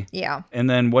day. Yeah. And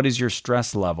then what is your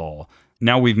stress level?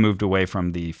 Now we've moved away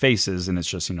from the faces and it's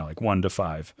just, like 1 to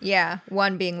 5. Yeah,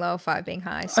 1 being low, 5 being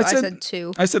high. So I said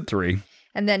 2. I said 3.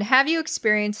 And then, have you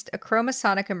experienced a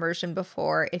chromosonic immersion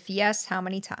before? If yes, how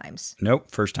many times?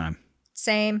 Nope, first time.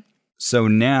 Same. So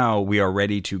now we are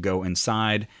ready to go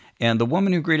inside. And the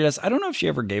woman who greeted us, I don't know if she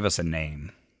ever gave us a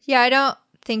name. Yeah, I don't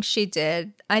think she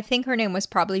did. I think her name was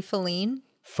probably Feline.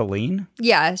 Feline?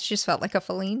 Yeah, it just felt like a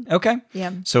Feline. Okay.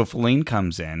 Yeah. So Feline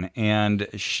comes in and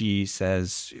she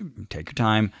says, take your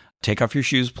time. Take off your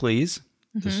shoes, please.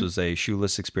 This was a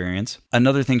shoeless experience.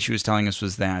 Another thing she was telling us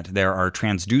was that there are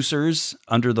transducers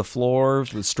under the floor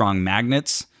with strong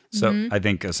magnets. So I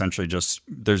think essentially just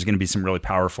there's going to be some really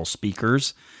powerful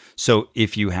speakers. So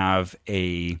if you have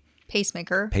a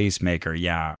pacemaker,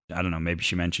 yeah. I don't know, maybe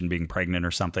she mentioned being pregnant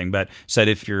or something, but said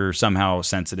if you're somehow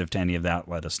sensitive to any of that,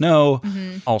 let us know.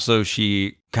 Also,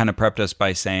 she kind of prepped us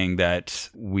by saying that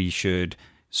we should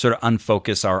sort of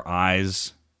unfocus our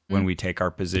eyes when we take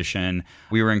our position.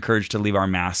 We were encouraged to leave our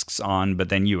masks on, but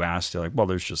then you asked, you're like, well,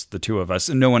 there's just the 2 of us,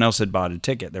 and no one else had bought a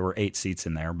ticket. There were 8 seats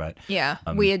in there, but yeah,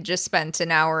 we had just spent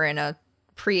an hour in a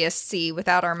Prius C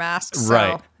without our masks,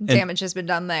 so damage has been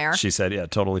done there. She said, yeah,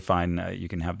 totally fine. You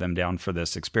can have them down for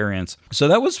this experience. So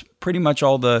that was pretty much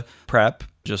all the prep,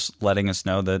 just letting us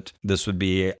know that this would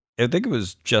be, I think it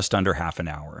was just under half an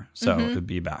hour. So it would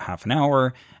be about half an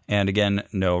hour. And again,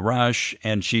 no rush.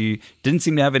 And she didn't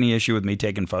seem to have any issue with me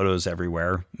taking photos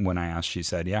everywhere. When I asked, she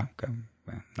said, yeah, okay,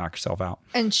 knock yourself out.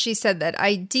 And she said that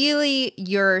ideally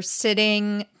you're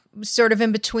sitting sort of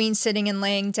in between sitting and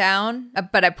laying down.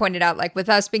 But I pointed out, like, with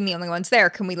us being the only ones there,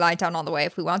 can we lie down all the way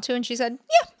if we want to? And she said,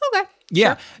 yeah, okay.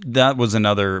 Yeah, sure. That was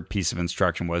another piece of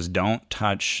instruction was don't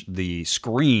touch the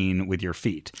screen with your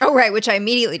feet. Oh, right, which I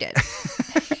immediately did.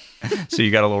 So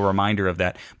you got a little reminder of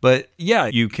that. But yeah,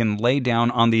 you can lay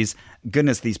down on these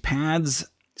pads,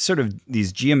 sort of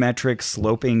these geometric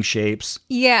sloping shapes.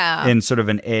 Yeah. In sort of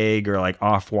an egg or like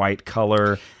off-white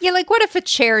color. Yeah, like what if a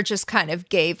chair just kind of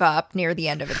gave up near the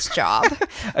end of its job?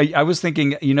 I was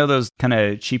thinking, those kind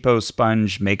of cheapo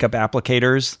sponge makeup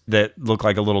applicators that look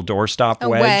like a little doorstop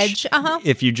wedge?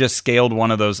 If you just scaled one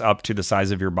of those up to the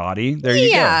size of your body, there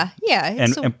you go. Yeah.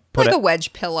 It's and put like a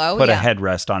wedge pillow. Put a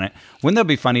headrest on it. Wouldn't that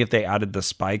be funny if they added the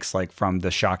spikes like from the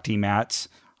Shakti mats?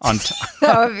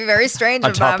 That would be very strange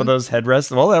on top of those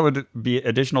headrests. Well, that would be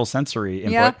additional sensory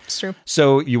input. Yeah, it's true.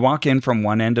 So you walk in from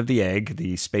one end of the egg,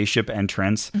 the spaceship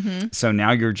entrance. Mm-hmm. So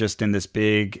now you're just in this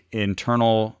big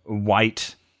internal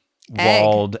white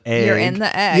walled egg. You're in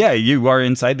the egg. Yeah, you are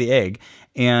inside the egg.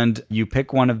 And you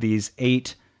pick one of these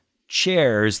 8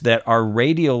 chairs that are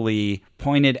radially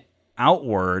pointed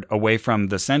outward away from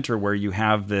the center, where you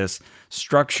have this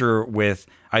structure with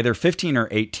either 15 or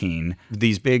 18,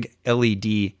 these big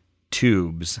LED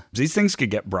tubes. These things could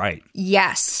get bright.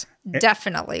 Yes,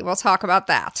 definitely. We'll talk about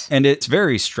that. And it's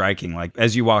very striking. Like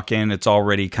as you walk in, it's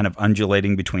already kind of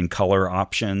undulating between color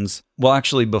options. Well,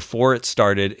 actually, before it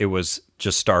started, it was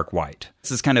just stark white.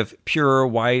 This is kind of pure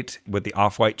white with the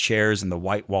off-white chairs and the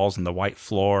white walls and the white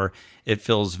floor. It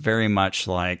feels very much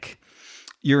like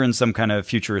you're in some kind of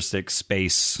futuristic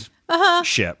space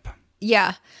ship.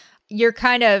 Yeah. You're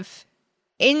kind of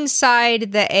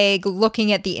inside the egg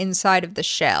looking at the inside of the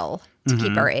shell to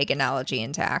keep our egg analogy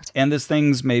intact. And this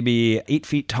thing's maybe 8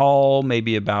 feet tall,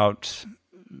 maybe about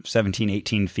 17,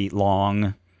 18 feet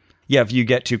long. Yeah, if you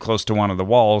get too close to one of the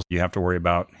walls, you have to worry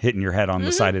about hitting your head on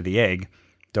the side of the egg.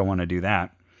 Don't want to do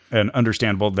that. And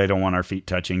understandable, they don't want our feet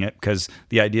touching it, because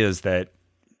the idea is that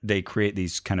they create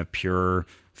these kind of pure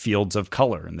fields of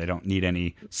color and they don't need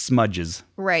any smudges.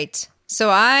 Right. So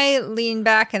I leaned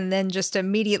back and then just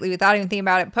immediately, without even thinking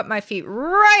about it, put my feet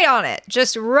right on it,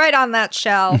 just right on that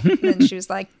shell. And she was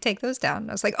like, take those down. And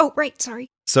I was like, oh, right, sorry.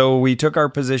 So we took our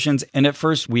positions, and at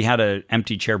first we had an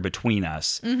empty chair between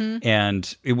us,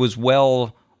 and it was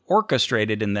well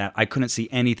orchestrated in that I couldn't see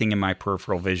anything in my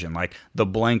peripheral vision. Like the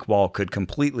blank wall could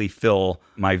completely fill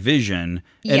my vision.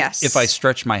 And yes. If I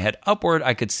stretched my head upward,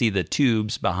 I could see the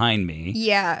tubes behind me.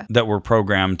 Yeah. That were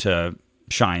programmed to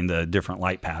shine the different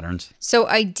light patterns. So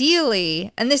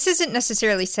ideally, and this isn't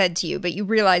necessarily said to you, but you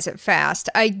realize it fast,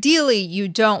 ideally you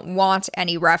don't want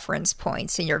any reference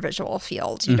points in your visual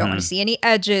field. You don't want to see any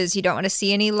edges. You don't want to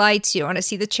see any lights. You don't want to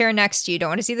see the chair next to you. You don't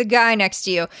want to see the guy next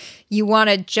to you. You want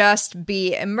to just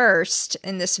be immersed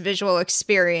in this visual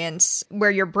experience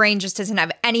where your brain just doesn't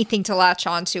have anything to latch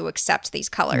onto except these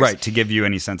colors. Right, to give you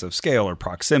any sense of scale or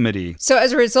proximity. So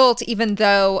as a result, even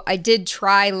though I did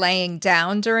try laying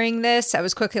down during this, I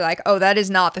was quickly like, oh, that is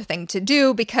not the thing to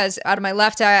do, because out of my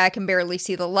left eye, I can barely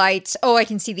see the lights. Oh, I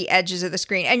can see the edges of the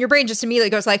screen. And your brain just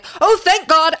immediately goes like, oh, thank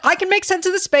God, I can make sense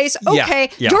of the space. Okay,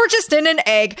 yeah. You're just in an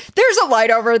egg. There's a light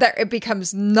over there. It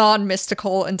becomes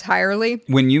non-mystical entirely.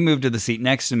 When you moved to the seat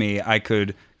next to me, I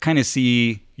could kind of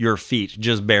see your feet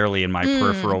just barely in my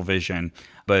peripheral vision,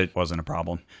 but it wasn't a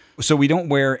problem. So we don't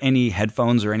wear any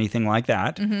headphones or anything like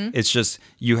that. It's just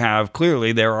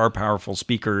there are powerful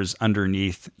speakers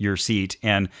underneath your seat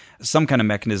and some kind of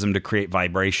mechanism to create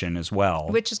vibration as well.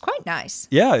 Which is quite nice.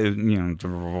 Yeah,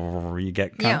 you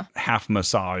get kind of half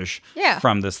massage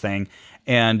from this thing.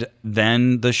 And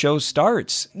then the show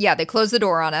starts. Yeah, they close the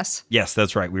door on us. Yes,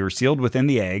 that's right. We were sealed within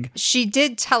the egg. She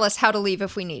did tell us how to leave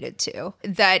if we needed to.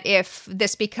 That if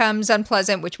this becomes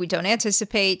unpleasant, which we don't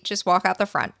anticipate, just walk out the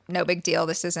front. No big deal.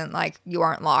 This isn't like you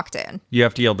aren't locked in. You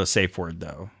have to yell the safe word,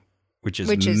 though, which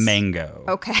is mango.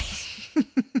 Okay.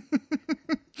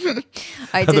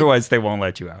 Otherwise, they won't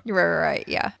let you out. Right.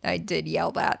 Yeah. I did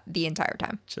yell that the entire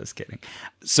time. Just kidding.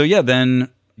 So, yeah,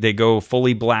 then they go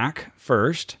fully black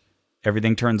first.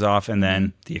 Everything turns off, and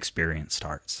then the experience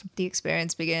starts. The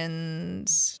experience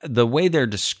begins. The way they're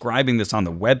describing this on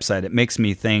the website, it makes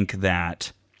me think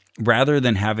that rather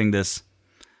than having this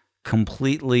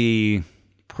completely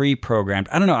pre-programmed,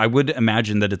 I don't know, I would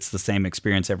imagine that it's the same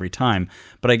experience every time,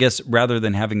 but I guess rather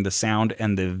than having the sound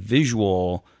and the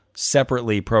visual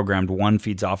separately programmed, one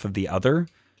feeds off of the other.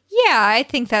 Yeah, I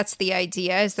think that's the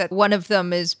idea, is that one of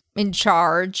them is in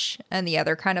charge and the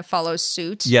other kind of follows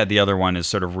suit. Yeah, the other one is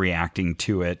sort of reacting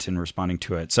to it and responding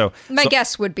to it. So my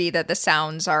guess would be that the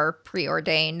sounds are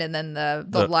preordained and then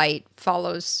the light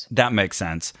follows. That makes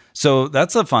sense. So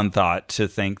that's a fun thought, to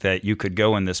think that you could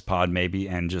go in this pod maybe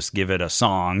and just give it a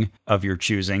song of your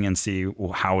choosing and see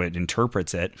how it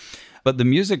interprets it. But the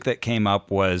music that came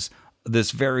up was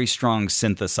this very strong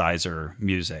synthesizer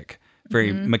music.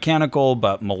 Very mechanical,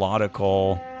 but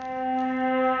melodical.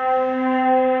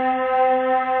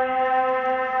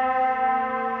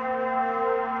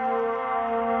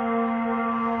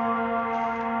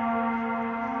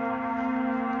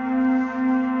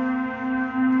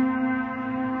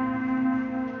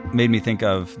 made me think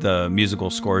of the musical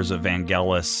scores of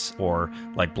Vangelis or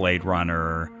like Blade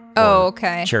Runner. Oh,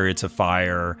 okay. Chariots of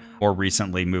Fire, or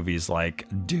recently movies like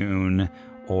Dune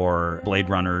or Blade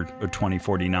Runner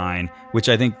 2049, which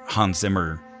I think Hans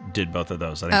Zimmer did both of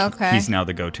those. I think he's now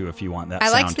the go-to if you want that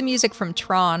sound. I liked the music from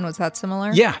Tron. Was that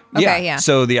similar? Yeah. Okay, yeah.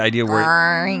 So the idea where...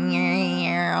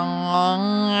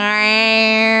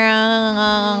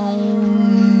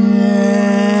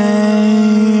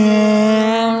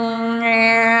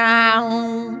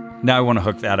 Now I want to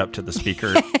hook that up to the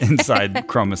speaker inside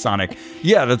Chromasonic.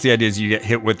 Yeah, that's the idea, is you get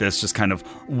hit with this just kind of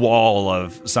wall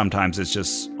of, sometimes it's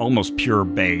just almost pure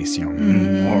bass,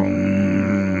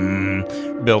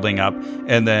 building up.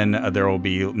 And then there will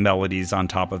be melodies on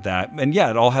top of that. And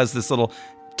yeah, it all has this little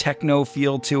techno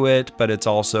feel to it, but it's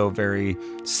also very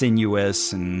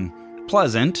sinuous and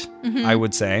pleasant, I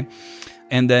would say.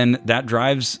 And then that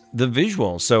drives the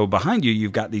visual. So behind you,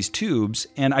 you've got these tubes.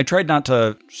 And I tried not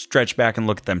to stretch back and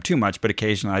look at them too much, but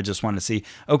occasionally I just want to see,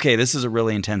 okay, this is a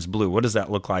really intense blue. What does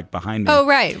that look like behind me? Oh,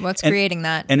 right. What's creating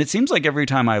that? And it seems like every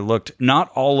time I looked,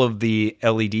 not all of the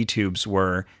LED tubes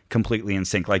were completely in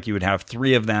sync. Like you would have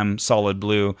 3 of them solid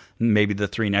blue. Maybe the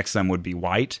 3 next to them would be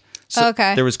white. So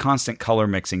there was constant color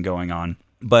mixing going on.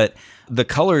 But the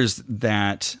colors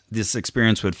that this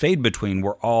experience would fade between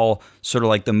were all sort of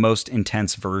like the most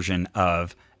intense version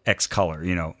of X color,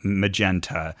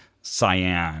 magenta,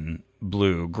 cyan,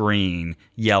 blue, green,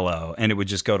 yellow, and it would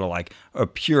just go to like a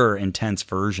pure intense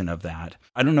version of that.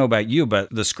 I don't know about you, but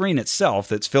the screen itself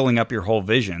that's filling up your whole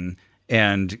vision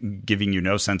and giving you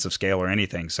no sense of scale or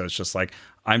anything. So it's just like,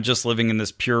 I'm just living in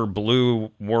this pure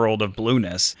blue world of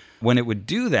blueness. When it would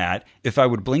do that, if I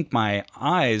would blink my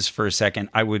eyes for a second,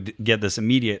 I would get this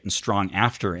immediate and strong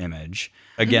after image.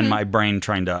 Again, my brain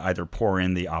trying to either pour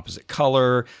in the opposite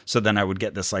color. So then I would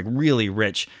get this like really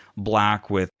rich black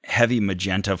with heavy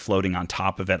magenta floating on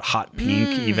top of it, hot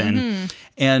pink even.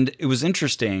 And it was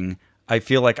interesting. I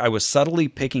feel like I was subtly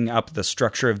picking up the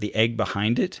structure of the egg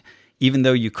behind it, even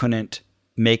though you couldn't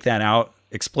make that out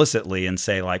explicitly and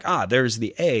say like, there's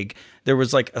the egg. There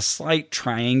was like a slight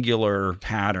triangular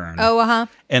pattern.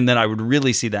 And then I would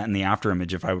really see that in the after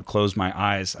image. If I would close my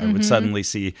eyes, I would suddenly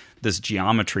see this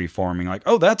geometry forming like,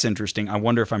 oh, that's interesting. I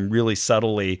wonder if I'm really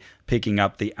subtly picking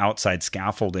up the outside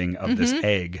scaffolding of this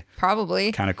egg.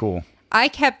 Probably. Kind of cool. I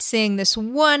kept seeing this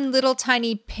one little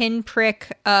tiny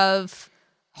pinprick of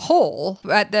hole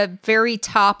at the very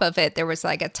top of it. There was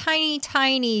like a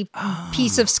tiny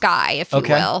piece of sky, if you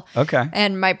will. Okay.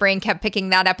 And my brain kept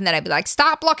picking that up, and then I'd be like,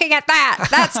 stop looking at that.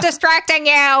 That's distracting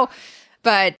you.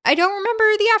 But I don't remember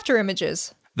the after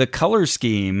images. The color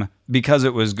scheme, because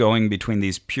it was going between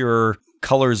these pure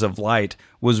colors of light,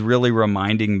 was really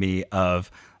reminding me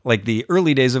of like the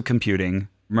early days of computing.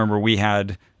 Remember, we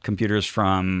had computers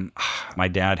from, my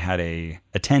dad had a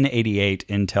 1088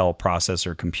 Intel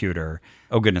processor computer.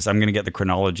 Oh goodness, I'm going to get the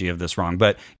chronology of this wrong.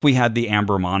 But we had the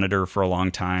amber monitor for a long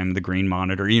time, the green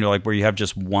monitor, like where you have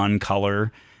just one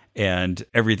color and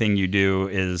everything you do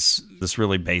is this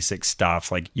really basic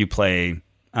stuff. Like you play,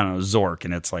 I don't know, Zork,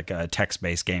 and it's like a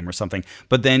text-based game or something.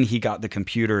 But then he got the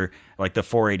computer, like the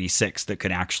 486, that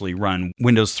could actually run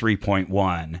Windows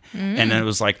 3.1. And then it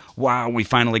was like, wow, we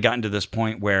finally gotten to this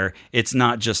point where it's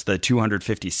not just the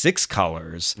 256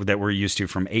 colors that we're used to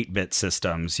from 8-bit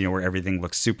systems, where everything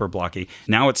looks super blocky.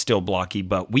 Now it's still blocky,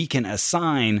 but we can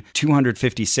assign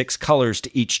 256 colors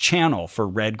to each channel for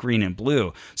red, green, and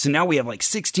blue. So now we have like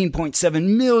 16.7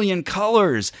 million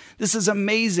colors. This is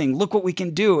amazing. Look what we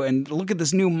can do. And look at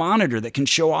this new monitor that can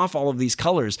show off all of these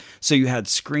colors. So you had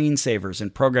screensavers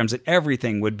and programs that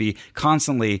everything would be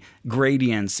constantly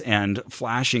gradients and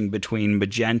flashing between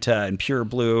magenta and pure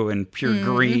blue and pure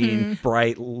green,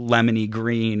 bright lemony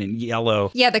green and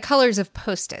yellow. Yeah, the colors of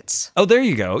Post-its. Oh, there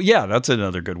you go. Yeah, that's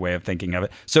another good way of thinking of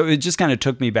it. So it just kind of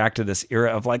took me back to this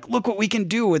era of like, look what we can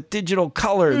do with digital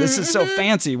color. This is so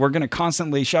fancy. We're going to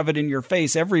constantly shove it in your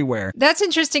face everywhere. That's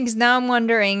interesting, because now I'm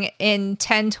wondering, in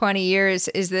 10, 20 years,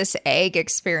 is this egg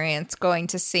experience going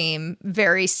to seem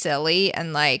very silly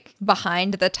and like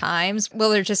behind the times? Will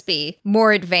there just be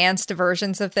more advanced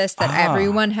versions of this that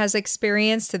everyone has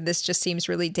experienced, and this just seems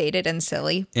really dated and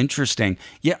silly? Interesting.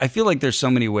 Yeah, I feel like there's so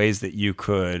many ways that you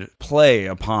could play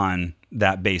upon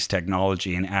that base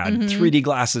technology and add 3D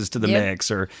glasses to the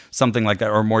mix or something like that,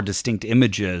 or more distinct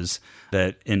images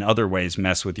that in other ways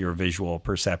mess with your visual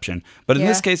perception. But in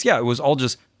this case, it was all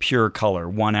just pure color,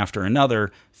 one after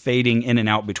another, fading in and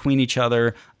out between each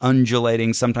other,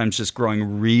 undulating, sometimes just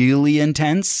growing really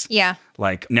intense. Yeah.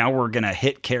 Like now we're going to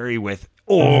hit carry with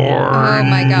Oh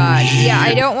my God. Yeah,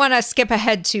 I don't want to skip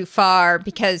ahead too far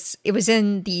because it was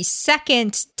in the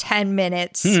second 10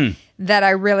 minutes that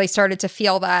I really started to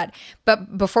feel that.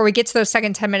 But before we get to those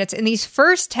second 10 minutes, in these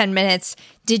first 10 minutes,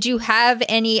 did you have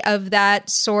any of that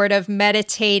sort of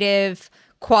meditative,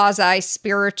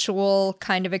 quasi-spiritual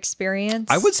kind of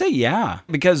experience? I would say yeah,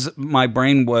 because my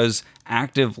brain was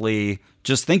actively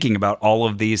just thinking about all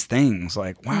of these things.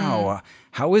 Like, wow,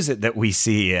 how is it that we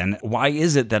see? And why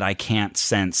is it that I can't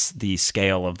sense the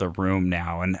scale of the room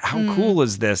now? And how cool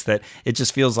is this that it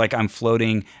just feels like I'm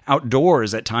floating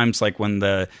outdoors at times, like when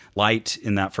the light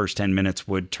in that first 10 minutes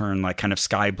would turn like kind of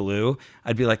sky blue.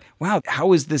 I'd be like, wow,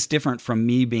 how is this different from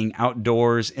me being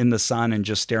outdoors in the sun and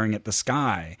just staring at the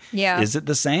sky? Yeah. Is it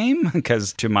the same?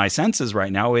 Because to my senses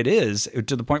right now, it is,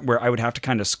 to the point where I would have to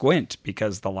kind of squint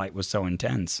because the light was so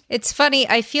intense. It's funny.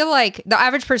 I feel like the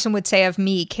average person would say of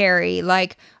me, Carrie,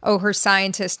 like, oh, her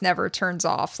scientist never turns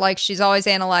off. Like she's always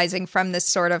analyzing from this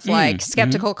sort of like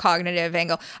skeptical cognitive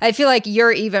angle. I feel like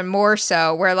you're even more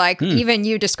so where like even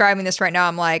you describing this right now,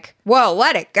 I'm like, whoa,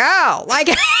 let it go. Like,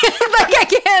 like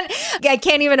I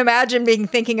can't even imagine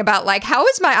thinking about like, how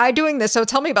is my eye doing this? So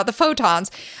tell me about the photons.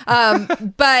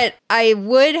 But I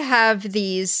would have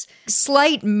these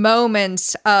slight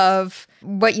moments of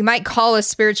what you might call a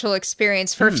spiritual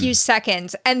experience for a few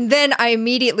seconds. And then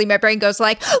my brain goes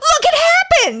like, look, it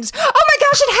happened. Oh my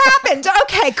gosh, it happened.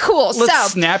 Okay, cool.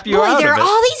 Let's snap you out of it. There are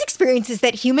all these experiences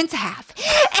that humans have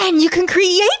and you can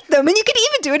create them and you can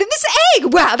even do it in this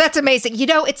egg. Wow, that's amazing. You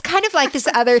know, it's kind of like this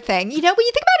other thing. You know, when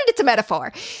you think about it, it's a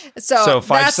metaphor. So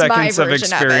 5 seconds of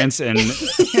experience and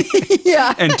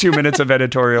 2 minutes of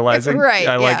editorializing. Right.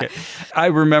 I like it. I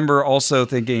remember also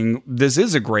thinking this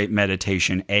is a great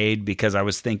meditation aid because I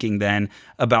was thinking then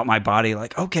about my body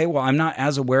like, okay, well, I'm not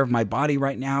as aware of my body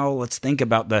right now. Let's think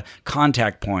about the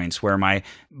contact points where my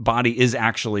body is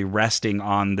actually resting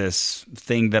on this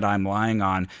thing that I'm lying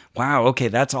on. Wow, okay,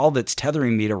 that's all that's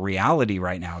tethering me to reality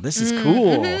right now. This is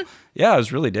cool. Yeah, I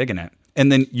was really digging it.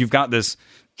 And then you've got this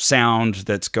sound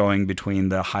that's going between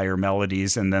the higher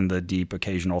melodies and then the deep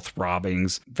occasional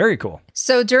throbbings. Very cool.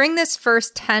 So during this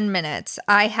first 10 minutes,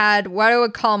 I had what I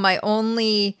would call my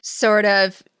only sort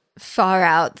of far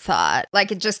out thought.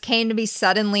 Like it just came to me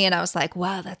suddenly and I was like,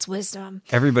 wow, that's wisdom.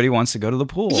 Everybody wants to go to the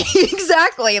pool.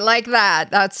 Exactly, like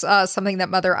that. That's something that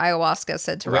Mother Ayahuasca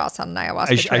said to Ross on an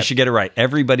ayahuasca trip. I should get it right.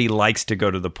 Everybody likes to go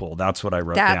to the pool. That's what I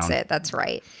wrote down. That's it. That's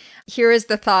right. Here is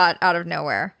the thought out of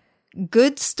nowhere.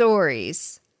 Good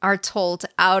stories are told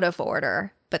out of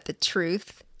order, but the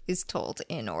truth is told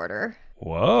in order.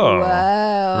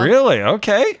 Whoa. Really?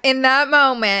 Okay. In that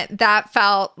moment, that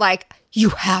felt like, you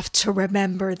have to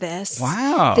remember this.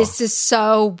 Wow. This is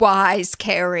so wise,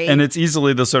 Carrie. And it's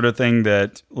easily the sort of thing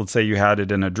that, let's say you had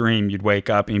it in a dream, you'd wake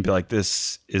up and you'd be like,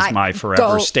 this is my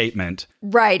forever statement.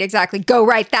 Right, exactly. Go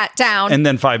write that down. And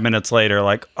then 5 minutes later,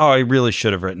 like, oh, I really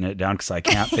should have written it down because I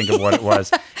can't think of what it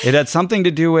was. It had something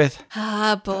to do with...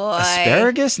 boy.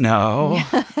 Asparagus? No.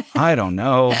 I don't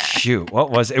know. Shoot, what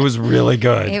was it? It was really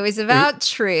good. It was about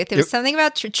truth. It was something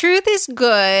about truth. Truth is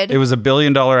good. It was $1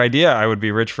 billion idea. I would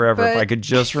be rich forever if I could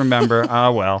just remember.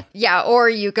 Well. Yeah, or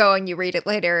you go and you read it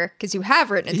later because you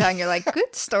have written it down. You're like,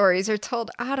 good stories are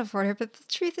told out of order, but the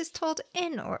truth is told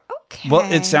in order. Okay.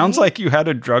 Well, it sounds like you had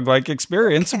a drug-like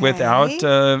experience without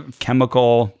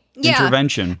chemical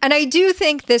intervention. And I do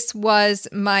think this was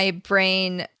my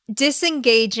brain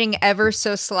disengaging ever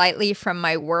so slightly from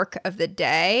my work of the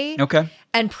day. Okay.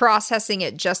 And processing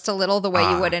it just a little the way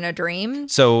you would in a dream.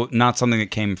 So not something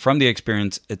that came from the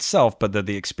experience itself, but that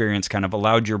the experience kind of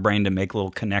allowed your brain to make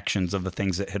little connections of the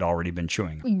things it had already been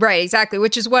chewing. Right, exactly,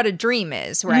 which is what a dream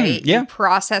is, right? Yeah. You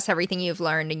process everything you've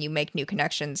learned and you make new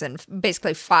connections and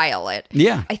basically file it.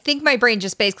 Yeah. I think my brain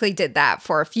just basically did that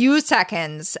for a few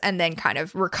seconds and then kind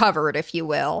of recovered, if you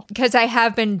will. Because I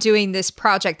have been doing this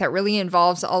project that really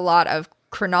involves a lot of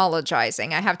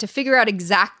chronologizing. I have to figure out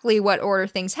exactly what order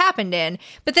things happened in,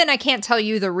 but then I can't tell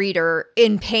you, the reader,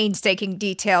 in painstaking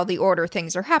detail the order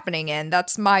things are happening in.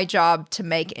 That's my job to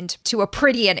make into a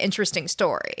pretty and interesting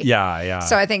story. Yeah.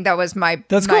 So I think that was my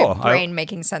cool. brain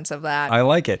making sense of that. I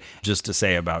like it. Just to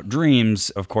say about dreams,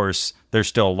 of course, there's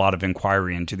still a lot of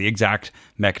inquiry into the exact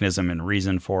mechanism and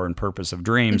reason for and purpose of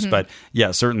dreams. But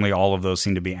yeah, certainly all of those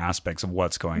seem to be aspects of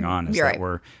what's going on, is that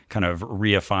we're kind of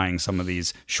reifying some of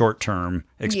these short-term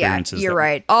experiences. Yeah, you're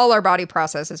right. All our body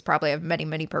processes probably have many,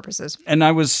 many purposes. And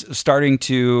I was starting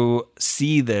to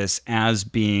see this as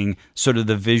being sort of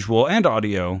the visual and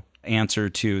audio answer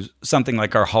to something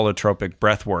like our holotropic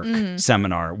breathwork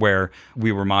seminar, where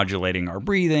we were modulating our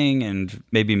breathing and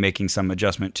maybe making some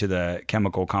adjustment to the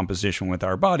chemical composition with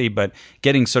our body, but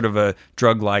getting sort of a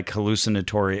drug-like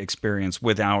hallucinatory experience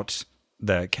without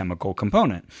the chemical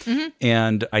component.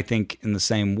 And I think in the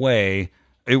same way,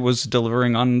 it was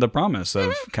delivering on the promise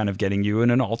of kind of getting you in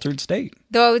an altered state.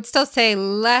 Though I would still say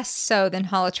less so than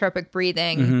holotropic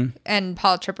breathing, and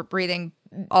holotropic breathing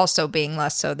also being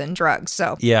less so than drugs.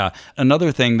 So yeah,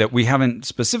 another thing that we haven't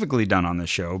specifically done on this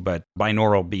show, but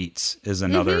binaural beats is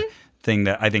another thing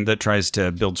that I think that tries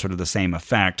to build sort of the same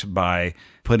effect by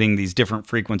putting these different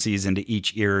frequencies into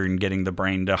each ear and getting the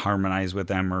brain to harmonize with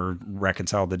them or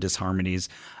reconcile the disharmonies.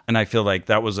 And I feel like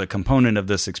that was a component of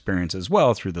this experience as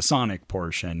well through the sonic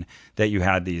portion, that you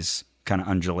had these kind of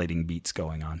undulating beats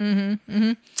going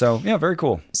on. So yeah, very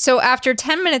cool. So after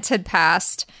 10 minutes had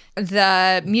passed,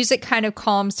 the music kind of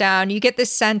calms down. You get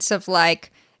this sense of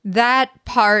like, that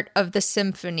part of the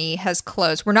symphony has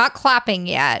closed. We're not clapping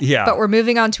yet, but we're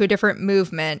moving on to a different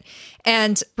movement.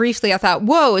 And briefly I thought,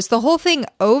 whoa, is the whole thing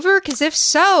over? Because if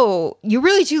so, you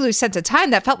really do lose sense of time.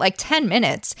 That felt like 10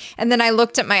 minutes. And then I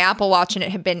looked at my Apple Watch and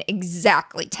it had been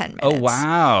exactly 10 minutes. Oh,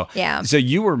 wow. Yeah. So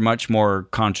you were much more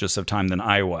conscious of time than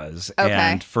I was. Okay.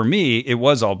 And for me, it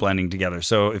was all blending together.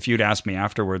 So if you'd ask me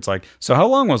afterwards, like, so how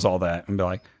long was all that? And be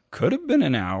like, could have been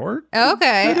an hour.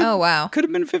 Okay. Oh, wow. Could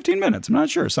have been 15 minutes. I'm not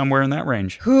sure. Somewhere in that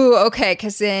range. Ooh, okay.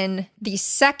 Because in the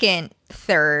second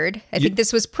third, I think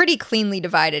this was pretty cleanly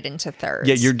divided into thirds.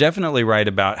 Yeah, you're definitely right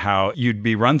about how you'd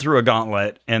be run through a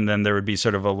gauntlet and then there would be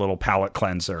sort of a little palate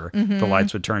cleanser. The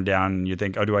lights would turn down and you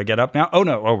think, oh, do I get up now? Oh,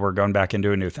 no. Oh, we're going back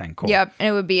into a new thing. Cool. Yep. And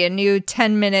it would be a new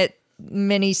 10-minute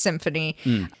mini symphony.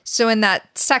 So in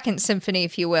that second symphony,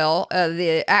 if you will,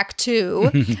 the act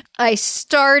 2, I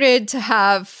started to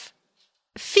have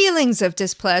feelings of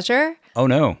displeasure. Oh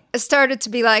no. I started to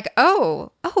be like,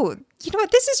 oh, you know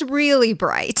what? This is really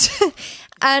bright.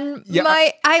 And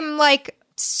I'm like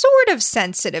sort of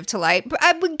sensitive to light. But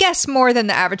I would guess more than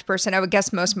the average person. I would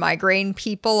guess most migraine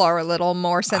people are a little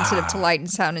more sensitive to light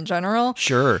and sound in general.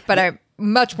 Sure. But I'm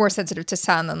much more sensitive to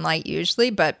sound than light usually.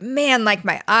 But man, like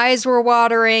my eyes were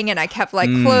watering and I kept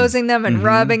like closing them and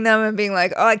rubbing them and being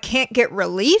like, oh, I can't get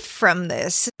relief from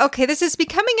this. Okay, this is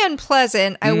becoming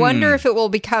unpleasant. I wonder if it will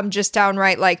become just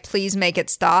downright like, please make it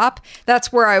stop.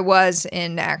 That's where I was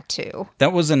in Act 2.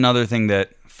 That was another thing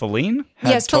that Feline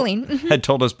had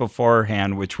told us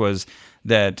beforehand, which was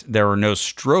that there are no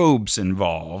strobes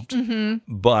involved.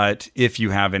 But if you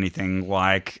have anything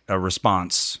like a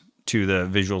response to the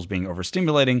visuals being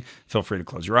overstimulating, feel free to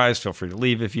close your eyes, feel free to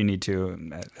leave if you need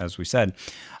to, as we said.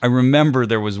 I remember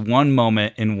there was one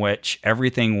moment in which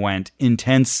everything went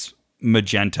intense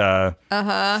magenta,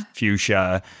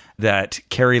 fuchsia, that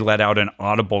Carrie let out an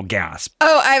audible gasp.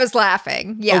 Oh, I was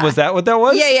laughing. Yeah. Oh, was that what that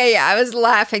was? Yeah. I was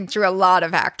laughing through a lot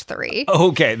of Act 3.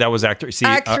 Okay, that was Act 3. See,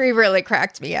 Act 3 really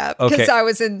cracked me up because I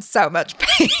was in so much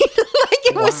pain.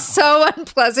 It was so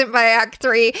unpleasant by Act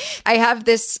 3. I have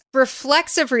this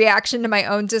reflexive reaction to my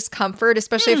own discomfort,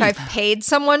 especially if I've paid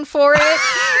someone for it.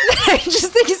 I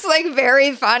just think it's like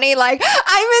very funny. Like,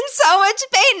 I'm in so much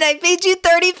pain. I paid you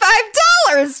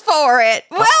 $35 for it.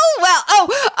 Well.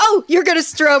 Oh, you're going to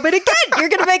strobe it again. You're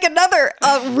going to make another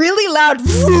really loud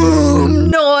vroom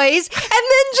noise and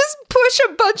then just push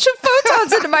a bunch of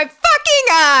photons into my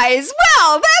fucking eyes.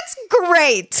 Well, that's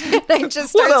great. And I just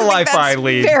started to think that's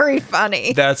very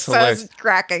funny. That's hilarious. So I was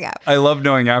cracking up. I love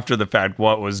knowing after the fact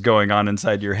what was going on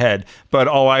inside your head, but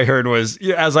all I heard was,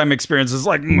 as I'm experiencing, it's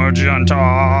like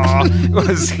magenta.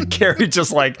 Was Carrie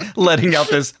just like letting out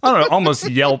this, I don't know, almost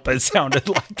yelp it sounded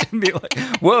like, to be like,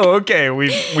 whoa, okay,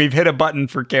 we've hit a button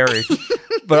for Carrie.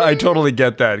 But I totally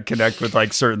get that. Connect with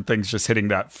like certain things, just hitting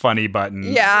that funny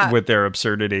button with their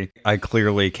absurdity. I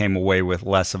clearly came away with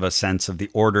less of a sense of the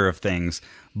order of things,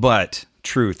 but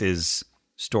truth is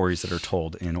stories that are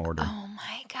told in order. Oh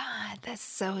my God, that's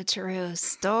so true.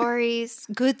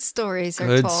 Good stories are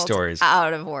Good told stories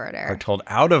out of order. Are told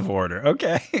out of order.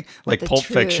 Okay. Like Pulp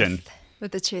Fiction.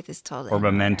 But the truth is told or in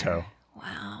Memento. Order.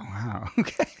 Wow.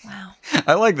 Okay. Wow.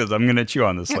 I like this. I'm going to chew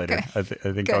on this later. Okay. I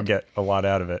think Good. I'll get a lot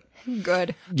out of it.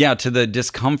 Good. Yeah, to the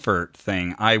discomfort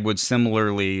thing, I would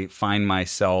similarly find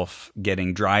myself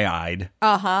getting dry-eyed.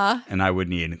 And I would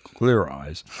need clear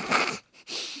eyes.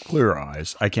 Clear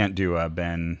eyes. I can't do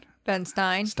Ben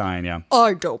Stein? Stein, yeah.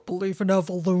 I don't believe in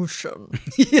evolution.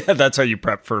 Yeah, that's how you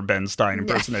prep for Ben Stein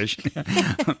impersonation.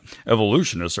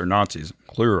 Evolutionists are Nazis.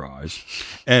 Clear eyes.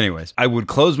 Anyways, I would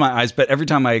close my eyes, but every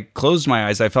time I closed my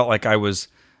eyes, I felt like I was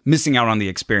missing out on the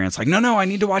experience. Like, no, I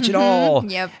need to watch it all.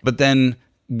 Yep. But then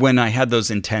when I had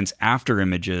those intense after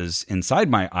images inside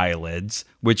my eyelids,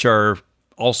 which are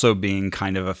also being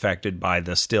kind of affected by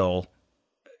the still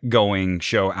going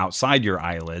show outside your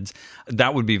eyelids,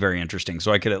 that would be very interesting.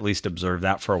 So I could at least observe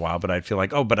that for a while, but I'd feel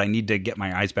like, oh, but I need to get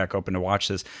my eyes back open to watch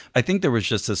this. I think there was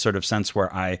just this sort of sense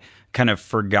where I kind of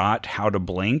forgot how to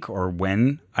blink or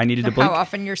when I needed to blink. How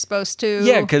often you're supposed to.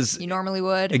 Yeah, because you normally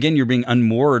would. Again, you're being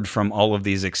unmoored from all of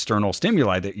these external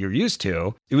stimuli that you're used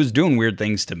to. It was doing weird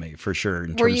things to me, for sure.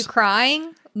 Were you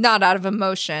crying? Not out of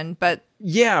emotion, but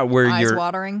yeah, where eyes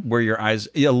watering? Where your eyes,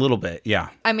 yeah, a little bit, yeah.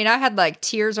 I mean, I had like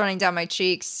tears running down my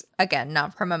cheeks. Again,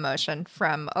 not from emotion,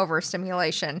 from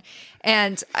overstimulation.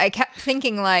 And I kept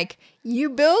thinking like, you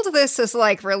build this as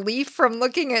like relief from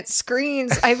looking at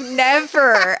screens. I've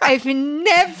never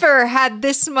had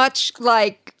this much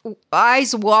like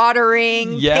eyes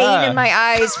watering, pain in my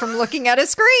eyes from looking at a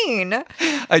screen.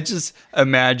 I just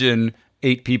imagine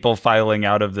 8 people filing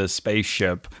out of the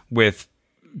spaceship with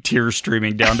tears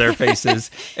streaming down their faces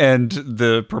and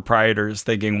the proprietors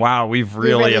thinking, wow, we've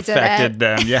really affected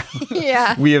them. Yeah.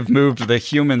 Yeah. We have moved the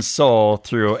human soul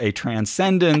through a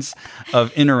transcendence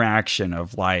of interaction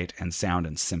of light and sound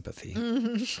and sympathy.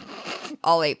 Mm-hmm.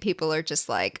 All 8 people are just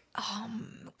like, oh,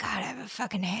 God, I have a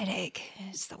fucking headache.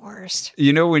 It's the worst.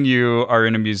 You know when you are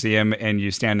in a museum and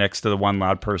you stand next to the one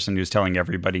loud person who's telling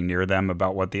everybody near them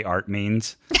about what the art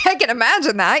means? I can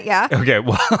imagine that, yeah. Okay,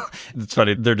 well, it's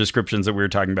funny. Their descriptions that we were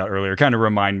talking about earlier kind of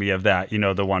remind me of that. You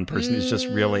know, the one person who's just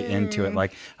really into it.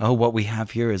 Like, oh, what we have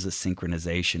here is a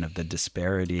synchronization of the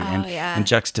disparity and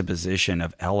juxtaposition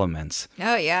of elements.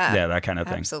 Oh, yeah. Yeah, that kind of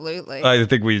thing. Absolutely. I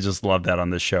think we just love that on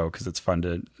this show because it's fun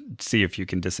to see if you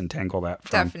can disentangle that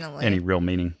from any real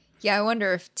meaning. Yeah, I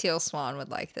wonder if Teal Swan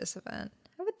would like this event.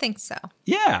 I would think so.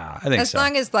 Yeah, I think so. As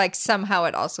long as like somehow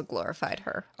it also glorified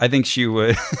her. I think she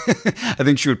would. I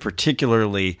think she would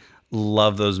particularly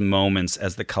love those moments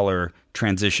as the color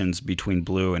transitions between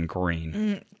blue and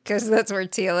green. Because that's where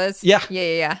teal is. Yeah.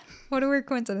 Yeah. What a weird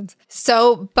coincidence.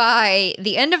 So by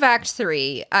the end of Act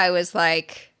 3, I was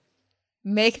like,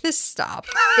 make this stop.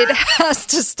 It has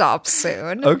to stop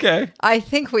soon. Okay. I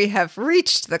think we have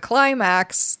reached the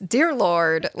climax. Dear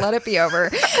Lord, let it be over.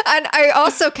 And I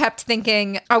also kept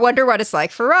thinking, I wonder what it's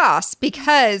like for Ross,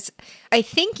 because I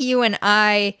think you and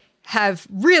I have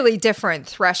really different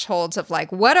thresholds of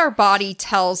like what our body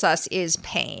tells us is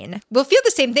pain. We'll feel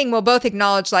the same thing. We'll both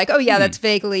acknowledge like, oh yeah, that's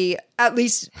vaguely, at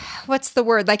least, what's the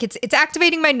word? Like it's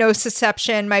activating my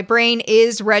nociception. My brain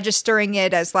is registering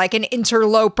it as like an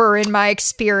interloper in my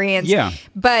experience. Yeah.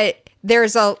 But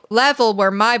there's a level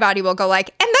where my body will go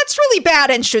like, and that's really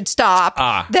bad and should stop,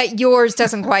 that yours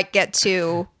doesn't quite get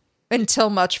to until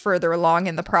much further along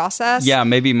in the process. Yeah,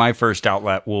 maybe my first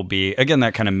outlet will be, again,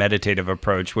 that kind of meditative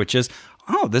approach, which is,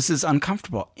 oh, this is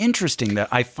uncomfortable. Interesting that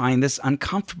I find this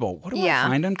uncomfortable. What do I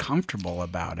find uncomfortable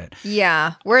about it?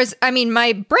 Yeah. Whereas, I mean,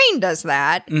 my brain does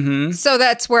that. Mm-hmm. So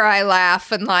that's where I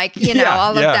laugh and like, you know,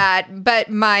 all of that. But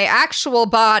my actual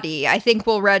body, I think,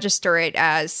 will register it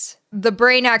as... The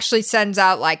brain actually sends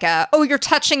out like a, oh, you're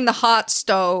touching the hot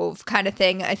stove kind of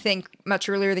thing, I think, much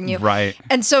earlier than you. Right.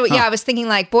 And so, I was thinking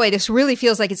like, boy, this really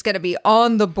feels like it's going to be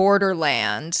on the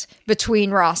borderland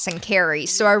between Ross and Carrie.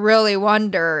 So I really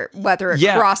wonder whether it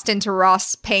crossed into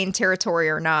Ross pain territory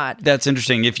or not. That's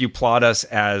interesting. If you plot us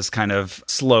as kind of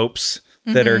slopes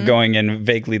that are going in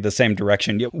vaguely the same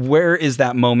direction. Where is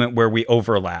that moment where we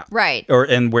overlap? Right.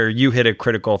 And where you hit a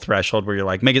critical threshold where you're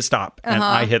like, make it stop. And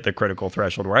I hit the critical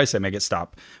threshold where I say, make it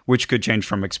stop, which could change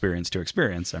from experience to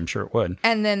experience. I'm sure it would.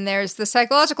 And then there's the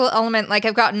psychological element. Like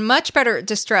I've gotten much better at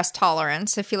distress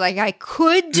tolerance. I feel like I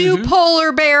could do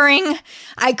polar bearing.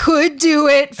 I could do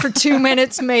it for 2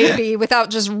 minutes maybe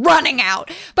without just running out.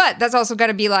 But that's also going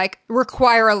to be like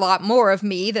require a lot more of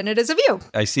me than it is of you.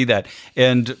 I see that.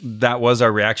 And that was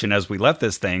our reaction as we left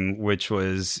this thing, which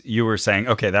was you were saying,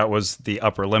 okay, that was the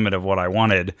upper limit of what I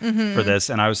wanted for this.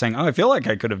 And I was saying, oh, I feel like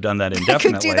I could have done that indefinitely.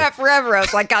 I could do that forever. I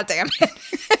was like, God damn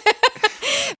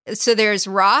it. So there's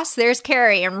Ross, there's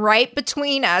Carrie, and right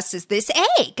between us is this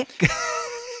egg.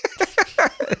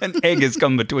 An egg has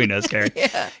come between us, Carrie.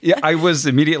 Yeah, I was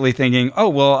immediately thinking, oh,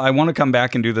 well, I want to come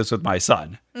back and do this with my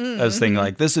son. I was thinking,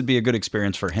 like, this would be a good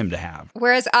experience for him to have.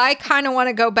 Whereas I kind of want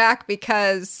to go back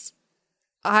because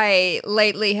I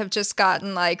lately have just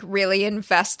gotten like really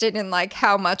invested in like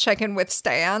how much I can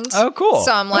withstand. Oh, cool.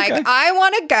 So I'm like, I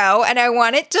want to go and I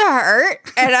want it to hurt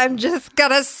and I'm just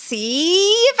going to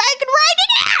see if I can ride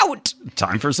it out.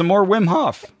 Time for some more Wim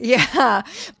Hof. Yeah.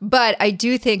 But I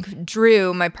do think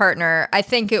Drew, my partner, I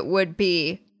think it would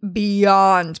be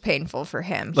beyond painful for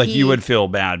him. Like you would feel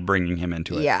bad bringing him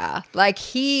into it. Yeah. Like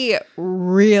he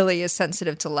really is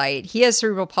sensitive to light. He has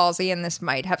cerebral palsy and this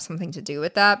might have something to do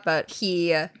with that, but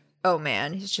he oh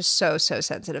man, he's just so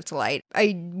sensitive to light.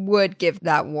 I would give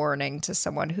that warning to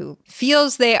someone who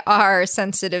feels they are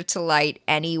sensitive to light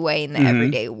anyway in the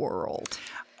everyday world.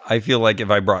 I feel like if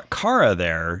I brought Kara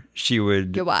there, she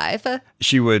would... Your wife?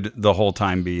 She would the whole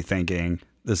time be thinking,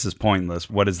 this is pointless.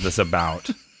 What is this about?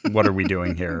 What are we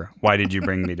doing here? Why did you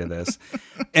bring me to this?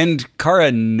 And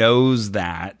Kara knows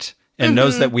that and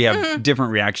knows that we have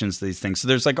different reactions to these things. So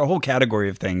there's like a whole category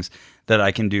of things that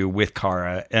I can do with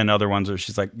Kara, and other ones where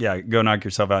she's like, yeah, go knock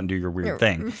yourself out and do your weird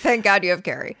thing. Thank God you have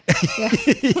Carrie. Yeah,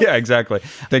 yeah, exactly.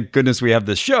 Thank goodness we have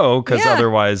this show, because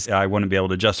otherwise I wouldn't be able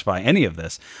to justify any of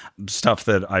this stuff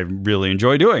that I really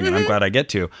enjoy doing, and I'm glad I get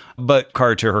to. But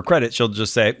Kara, to her credit, she'll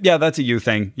just say, yeah, that's a you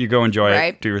thing. You go enjoy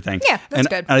it, do your thing. Yeah, that's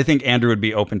good. And I think Andrew would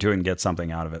be open to it and get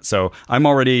something out of it. So I'm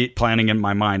already planning in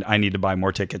my mind, I need to buy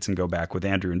more tickets and go back with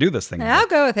Andrew and do this thing. I'll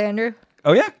go with Andrew.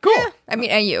 Oh, yeah? Cool. Yeah. I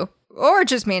mean, and you. Or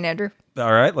just me and Andrew.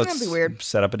 All right, let's That'd be weird.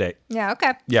 Set up a date. Yeah,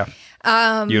 okay. Yeah.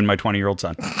 You and my 20-year-old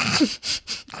son.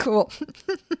 Cool.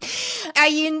 I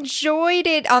enjoyed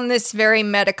it on this very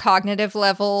metacognitive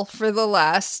level for the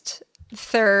last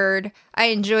third. I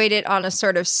enjoyed it on a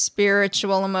sort of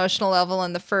spiritual, emotional level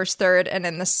in the first third. And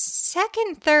in the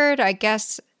second third, I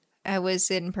guess I was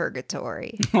in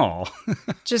purgatory. Oh.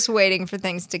 Just waiting for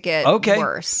things to get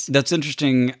worse. That's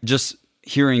interesting. Just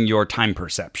hearing your time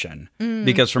perception,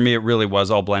 because for me, it really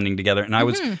was all blending together. And I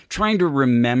was trying to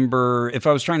remember, if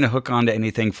I was trying to hook onto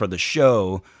anything for the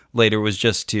show later, was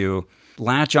just to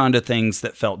latch onto things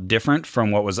that felt different from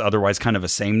what was otherwise kind of a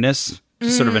sameness,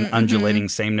 just sort of an undulating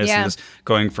sameness, and this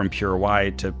going from pure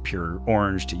white to pure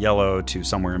orange to yellow to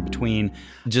somewhere in between,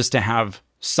 just to have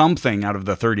something out of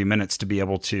the 30 minutes to be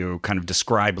able to kind of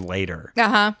describe later.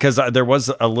 Because there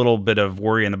was a little bit of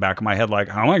worry in the back of my head, like,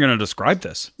 how am I going to describe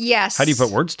this? Yes. How do you put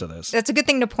words to this? That's a good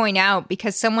thing to point out,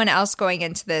 because someone else going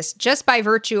into this, just by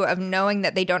virtue of knowing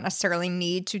that they don't necessarily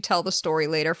need to tell the story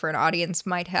later for an audience,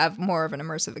 might have more of an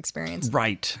immersive experience.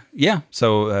 Right. Yeah.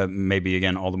 So maybe,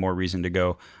 again, all the more reason to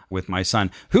go with my son,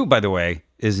 who, by the way,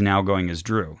 is now going as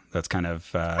Drew. That's kind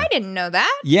of... I didn't know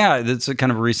that. Yeah, that's a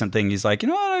kind of a recent thing. He's like, you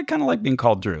know what, I kind of like being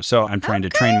called Drew. So I'm trying to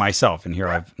train myself, and here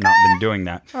I've not been doing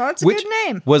that. Oh, that's a good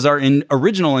name. Was our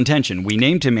original intention. We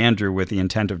named him Andrew with the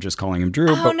intent of just calling him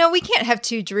Drew. Oh, no, we can't have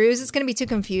two Drews. It's going to be too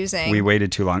confusing. We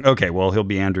waited too long. Okay, well, he'll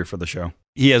be Andrew for the show.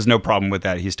 He has no problem with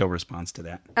that. He still responds to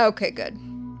that. Okay, good.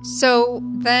 So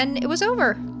then it was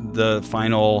over.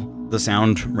 The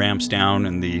sound ramps down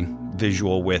and the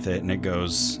visual with it, and it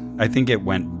goes, I think it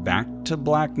went back to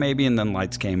black maybe, and then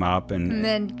lights came up, and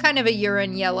then kind of a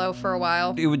urine yellow for a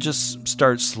while. It would just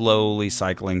start slowly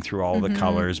cycling through all the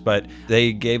colors, but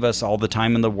they gave us all the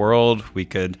time in the world. We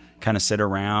could kind of sit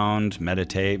around,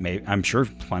 meditate. I'm sure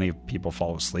plenty of people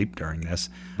fall asleep during this,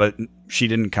 but she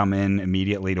didn't come in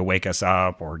immediately to wake us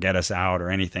up or get us out or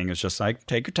anything. It's just like,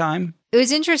 take your time. It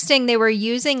was interesting. They were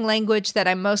using language that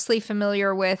I'm mostly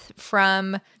familiar with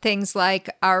from things like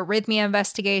our arrhythmia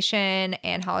investigation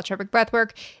and holotropic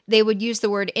breathwork. They would use the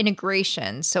word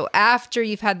integration. So after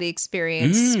you've had the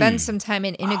experience, spend some time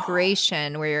in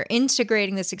integration where you're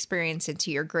integrating this experience into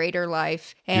your greater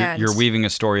life. And you're weaving a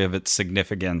story of its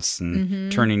significance and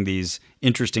turning these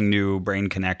interesting new brain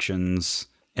connections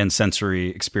and sensory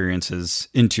experiences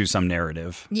into some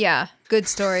narrative. Yeah. Good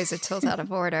stories are told out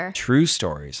of order. True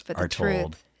stories but are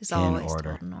told is always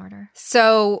told in order.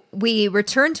 So we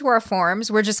return to our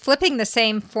forms. We're just flipping the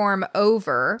same form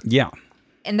over. Yeah.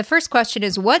 And the first question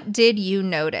is, what did you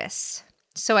notice?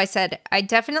 So I said, I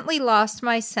definitely lost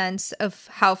my sense of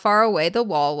how far away the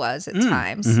wall was at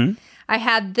times. I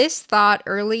had this thought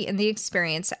early in the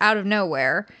experience out of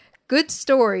nowhere. Good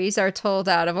stories are told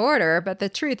out of order, but the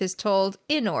truth is told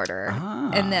in order.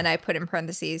 And then I put in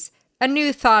parentheses, a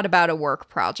new thought about a work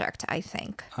project, I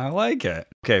think. I like it.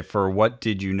 Okay, for what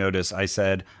did you notice? I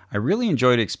said, I really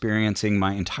enjoyed experiencing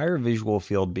my entire visual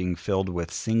field being filled with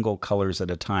single colors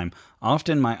at a time.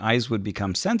 Often my eyes would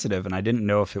become sensitive, and I didn't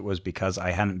know if it was because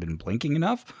I hadn't been blinking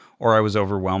enough or I was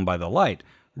overwhelmed by the light.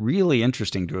 Really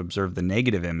interesting to observe the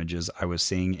negative images I was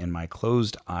seeing in my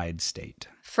closed-eyed state.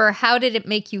 For how did it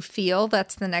make you feel?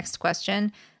 That's the next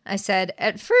question. I said,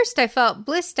 at first I felt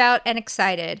blissed out and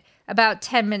excited. About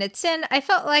 10 minutes in, I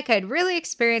felt like I'd really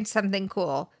experienced something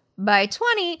cool. By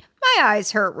 20, my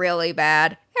eyes hurt really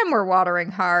bad and were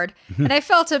watering hard, and I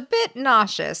felt a bit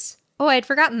nauseous. Oh, I'd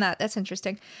forgotten that. That's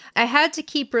interesting. I had to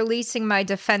keep releasing my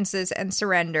defenses and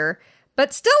surrender,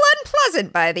 but still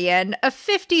unpleasant by the end, a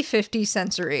 50-50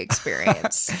 sensory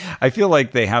experience. I feel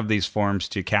like they have these forms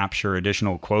to capture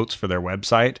additional quotes for their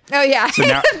website. Oh, yeah. So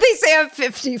now they say a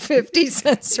 50-50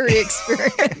 sensory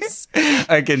experience.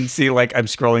 I can see, like, I'm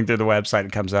scrolling through the website,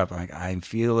 it comes up, like, I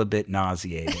feel a bit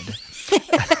nauseated.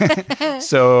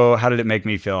 So how did it make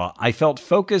me feel? I felt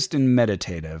focused and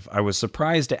meditative. I was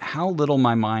surprised at how little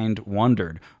my mind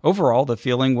wandered. Overall, the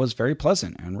feeling was very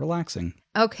pleasant and relaxing.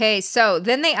 Okay, so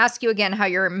then they ask you again how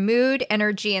your mood,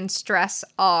 energy, and stress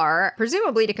are,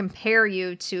 presumably to compare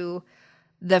you to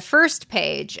the first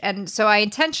page. And so I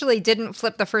intentionally didn't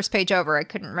flip the first page over. I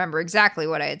couldn't remember exactly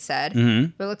what I had said.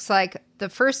 Mm-hmm. But it looks like the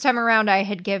first time around I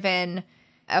had given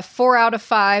a 4 out of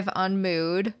 5 on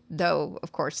mood, though,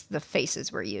 of course, the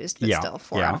faces were used, but still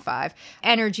 4 out of 5.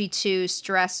 Energy 2,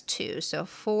 stress 2. So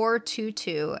 4, 2,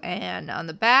 2. And on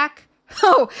the back,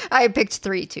 I picked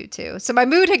 3, 2, 2. So my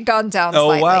mood had gone down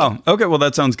slightly. Oh, wow. Okay, well,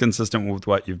 that sounds consistent with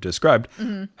what you've described.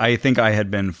 Mm-hmm. I think I had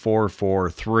been 4, 4,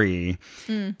 3.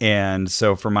 And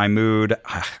so for my mood,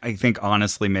 I think,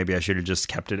 honestly, maybe I should have just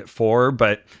kept it at 4.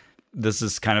 But this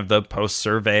is kind of the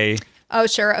post-survey... Oh,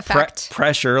 sure, effect.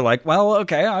 Pressure, like, well,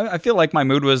 okay, I feel like my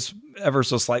mood was ever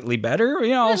so slightly better.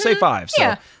 I'll say 5.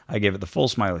 So I gave it the full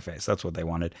smiley face. That's what they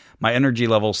wanted. My energy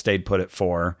level stayed put at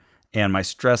 4. And my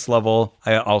stress level,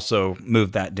 I also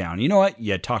moved that down. You know what?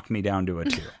 You talked me down to a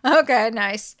 2. Okay,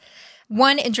 nice.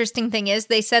 One interesting thing is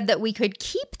they said that we could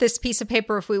keep this piece of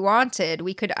paper if we wanted.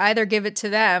 We could either give it to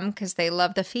them because they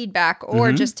love the feedback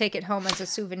or just take it home as a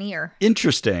souvenir.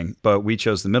 Interesting. But we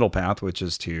chose the middle path, which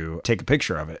is to take a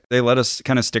picture of it. They let us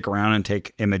kind of stick around and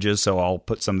take images. So I'll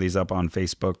put some of these up on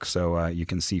Facebook so you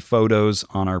can see photos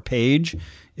on our page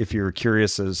if you're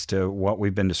curious as to what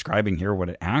we've been describing here, what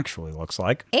it actually looks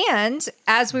like. And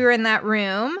as we were in that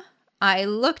room, I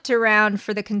looked around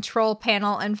for the control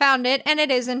panel and found it, and it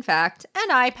is, in fact, an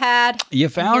iPad. You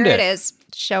found it. Here it is,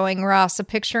 showing Ross a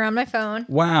picture on my phone.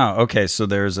 Wow. Okay, so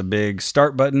there's a big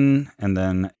start button, and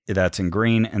then that's in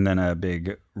green, and then a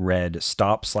big red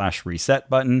stop/reset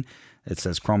button. It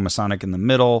says Chromasonic in the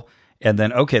middle. And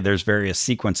then, okay, there's various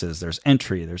sequences. There's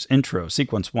entry, there's intro,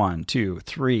 sequence 1, 2,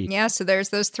 3. Yeah, so there's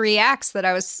those 3 acts that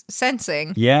I was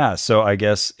sensing. Yeah, so I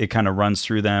guess it kind of runs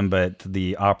through them, but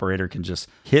the operator can just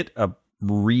hit a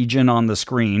region on the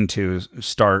screen to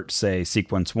start, say,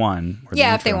 sequence 1.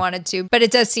 Yeah, if they wanted to. But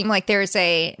it does seem like there's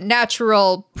a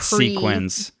natural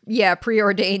sequence. Yeah,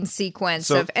 preordained sequence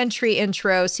of entry,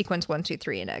 intro, sequence 1, 2,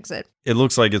 3, and exit. It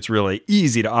looks like it's really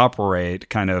easy to operate,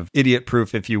 kind of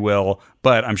idiot-proof, if you will.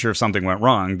 But I'm sure if something went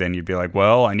wrong, then you'd be like,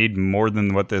 well, I need more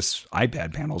than what this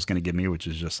iPad panel is going to give me, which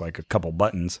is just like a couple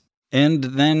buttons. And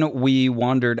then we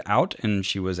wandered out, and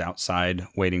she was outside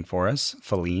waiting for us,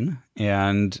 Feline,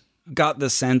 and got the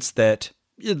sense that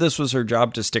this was her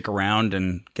job to stick around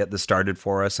and get this started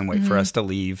for us and wait for us to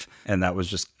leave. And that was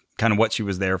just kind of what she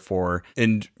was there for.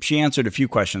 And she answered a few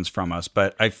questions from us,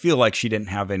 but I feel like she didn't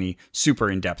have any super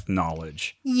in-depth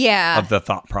knowledge of the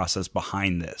thought process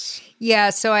behind this. Yeah,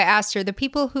 so I asked her, the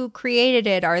people who created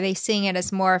it, are they seeing it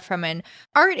as more from an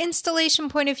art installation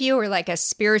point of view or like a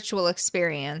spiritual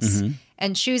experience?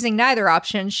 And choosing neither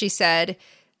option, she said,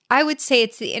 I would say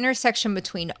it's the intersection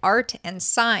between art and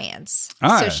science.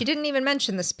 So she didn't even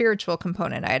mention the spiritual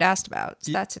component I had asked about.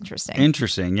 So that's interesting.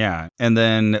 Interesting, yeah. And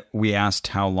then we asked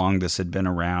how long this had been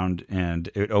around, and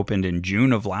it opened in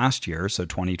June of last year, so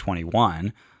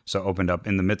 2021. So opened up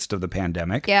in the midst of the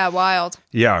pandemic. Yeah, wild.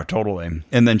 Yeah, totally.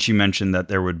 And then she mentioned that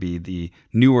there would be the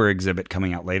newer exhibit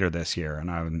coming out later this year. And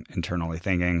I'm internally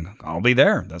thinking, I'll be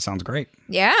there. That sounds great.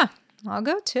 Yeah, I'll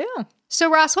go too. So,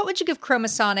 Ross, what would you give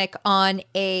Chromasonic on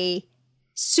a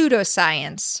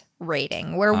pseudoscience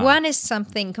rating, where 1 is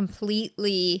something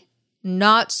completely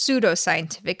not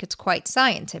pseudoscientific, it's quite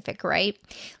scientific, right?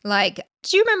 Like,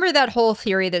 do you remember that whole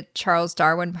theory that Charles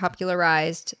Darwin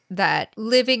popularized, that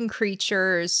living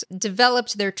creatures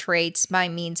developed their traits by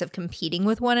means of competing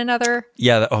with one another?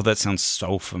 Yeah. That sounds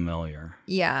so familiar.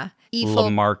 Yeah.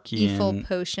 Lamarckian. Evil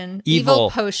potion.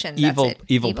 Evil potion. That's evil, it.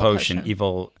 Evil potion.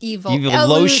 Evil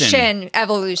Evolution.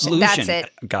 Evolution. That's it.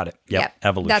 Got it. Yep.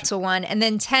 Evolution. That's the one. And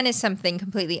then 10 is something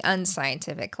completely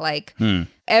unscientific, like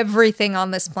everything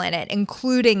on this planet,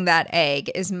 including that egg,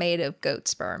 is made of goat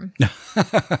sperm.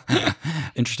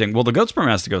 Interesting. Well, the goat sperm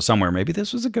has to go somewhere. Maybe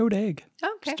this was a goat egg.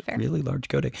 Okay, fair. A really large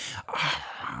goat egg.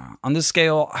 On this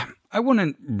scale, I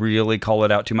wouldn't really call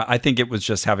it out too much. I think it was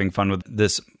just having fun with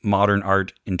this modern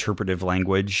art interpretive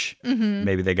language.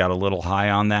 Maybe they got a little high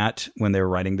on that when they were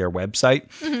writing their website.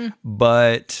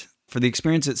 But for the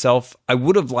experience itself, I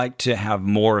would have liked to have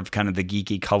more of kind of the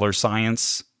geeky color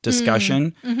science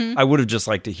discussion. I would have just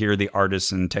liked to hear the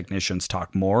artists and technicians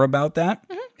talk more about that.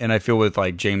 And I feel with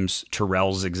like James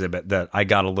Turrell's exhibit that I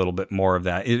got a little bit more of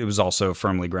that. It was also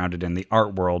firmly grounded in the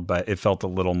art world, but it felt a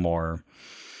little more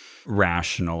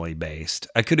rationally based.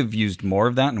 I could have used more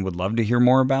of that and would love to hear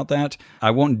more about that.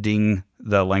 I won't ding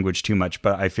the language too much,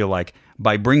 but I feel like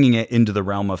by bringing it into the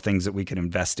realm of things that we could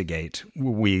investigate,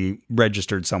 we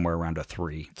registered somewhere around a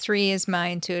 3. 3 is my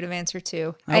intuitive answer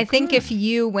too. Okay. I think if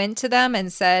you went to them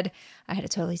and said, I had a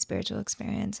totally spiritual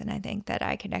experience and I think that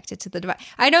I connected to the divine,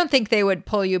 I don't think they would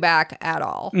pull you back at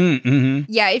all.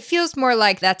 Mm-hmm. Yeah, it feels more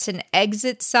like that's an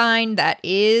exit sign that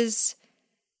is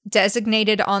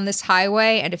designated on this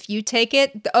highway. And if you take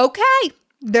it, okay,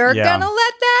 they're going to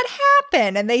let that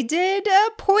happen. And they did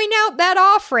point out that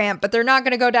off-ramp, but they're not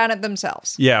going to go down it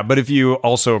themselves. Yeah, but if you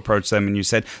also approach them and you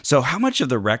said, so how much of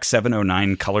the Rec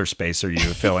 709 color space are you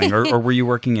filling? or were you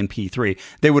working in P3?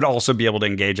 They would also be able to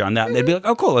engage on that. And they'd be like,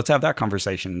 oh, cool, let's have that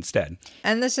conversation instead.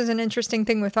 And this is an interesting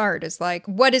thing with art is like,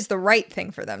 what is the right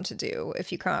thing for them to do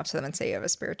if you come up to them and say you have a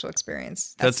spiritual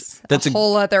experience? That's a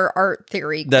whole other art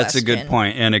theory That's question. a good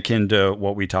point, and akin to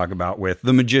what we talk about with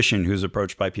the magician who's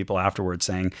approached by people afterwards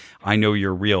saying, I know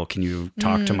you're real. Can you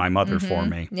talk to my mother for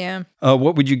me? Yeah.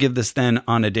 What would you give this then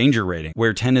on a danger rating,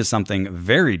 where 10 is something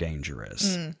very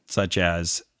dangerous, such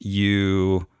as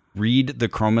you read the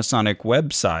Chromasonic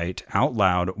website out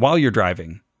loud while you're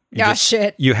driving?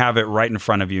 Shit. You have it right in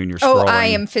front of you and you're scrolling. Oh, I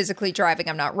am physically driving.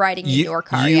 I'm not riding in your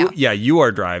car. You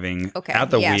are driving at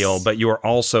the yes. wheel, but you are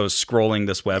also scrolling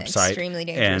this website extremely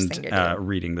dangerous thing to do.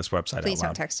 Reading this website Please out loud.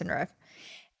 don't text and drive.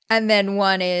 And then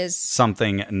one is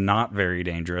something not very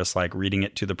dangerous, like reading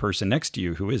it to the person next to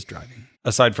you who is driving.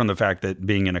 Aside from the fact that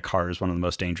being in a car is one of the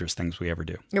most dangerous things we ever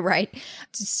do. Right.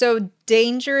 So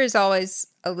danger is always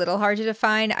a little hard to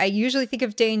define. I usually think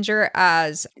of danger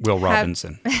as Will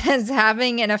Robinson. As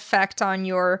having an effect on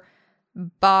your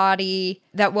body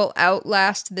that will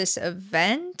outlast this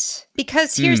event.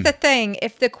 Because here's the thing,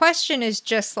 if the question is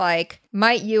just like,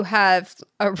 might you have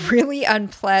a really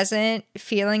unpleasant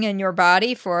feeling in your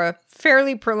body for a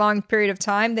fairly prolonged period of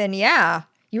time, then yeah,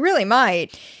 you really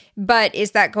might. But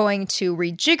is that going to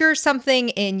rejigger something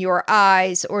in your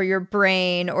eyes or your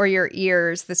brain or your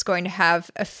ears that's going to have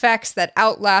effects that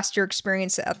outlast your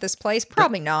experience at this place?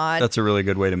 Probably not. That's a really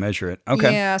good way to measure it.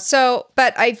 Okay. Yeah. So,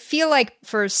 but I feel like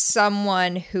for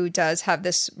someone who does have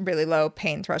this really low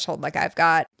pain threshold like I've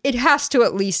got, it has to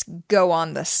at least go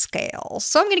on the scale.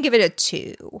 So I'm going to give it a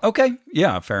 2. Okay.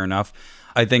 Yeah, fair enough.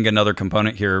 I think another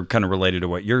component here, kind of related to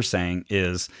what you're saying,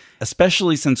 is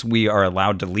especially since we are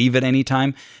allowed to leave at any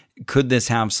time, could this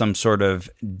have some sort of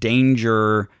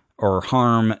danger or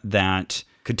harm that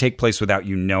could take place without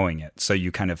you knowing it? So you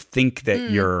kind of think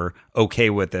that you're okay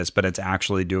with this, but it's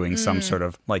actually doing some sort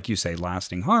of, like you say,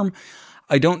 lasting harm.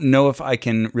 I don't know if I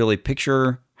can really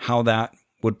picture how that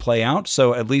would play out.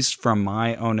 So at least from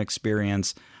my own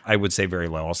experience, I would say very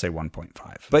low. I'll say 1.5.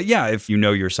 But yeah, if you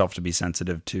know yourself to be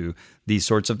sensitive to these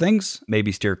sorts of things,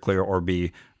 maybe steer clear or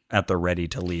be at the ready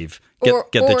to leave.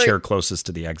 Get the chair closest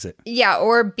to the exit. Yeah,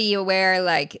 or be aware,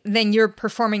 like, then you're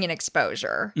performing an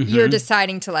exposure. You're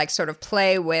deciding to, like, sort of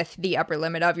play with the upper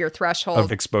limit of your threshold. Of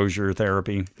exposure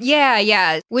therapy.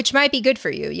 Yeah, which might be good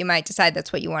for you. You might decide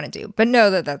that's what you want to do. But know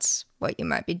that that's what you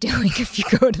might be doing if you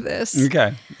go to this.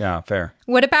 Okay, yeah, fair.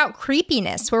 What about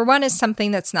creepiness, where one is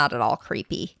something that's not at all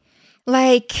creepy?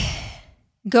 Like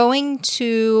going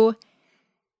to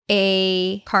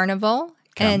a carnival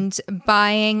and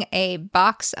buying a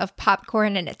box of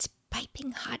popcorn and it's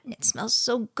piping hot and it smells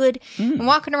so good. And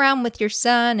walking around with your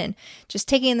son and just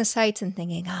taking in the sights and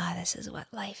thinking, this is what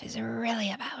life is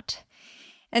really about.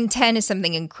 And 10 is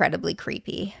something incredibly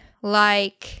creepy.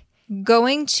 Like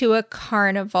going to a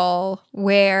carnival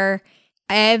where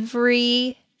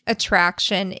every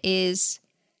attraction is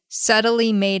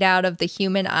subtly made out of the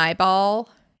human eyeball.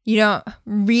 You don't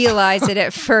realize it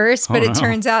at first, but it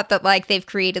turns out that like they've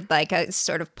created like a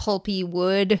sort of pulpy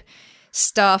wood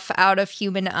stuff out of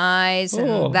human eyes,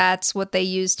 and that's what they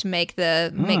use to make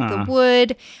the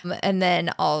wood. And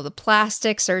then all the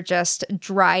plastics are just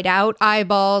dried out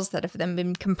eyeballs that have then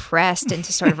been compressed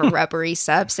into sort of a rubbery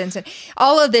substance. And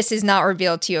all of this is not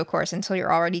revealed to you, of course, until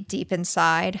you're already deep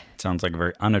inside. Sounds like a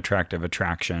very unattractive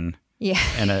attraction. Yeah.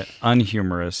 And an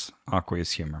unhumorous,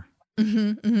 aqueous humor. So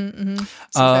that's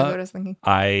what I was thinking.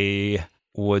 I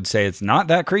would say it's not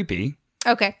that creepy.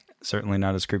 Okay. Certainly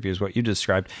not as creepy as what you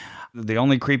described. The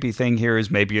only creepy thing here is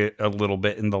maybe a little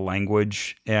bit in the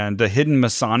language and the hidden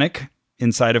Masonic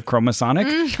inside of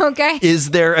Chromasonic. Okay.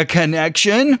 Is there a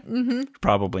connection?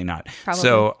 Probably not.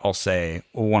 So I'll say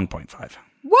 1.5.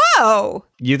 Whoa.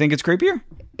 You think it's creepier?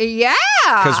 Yeah.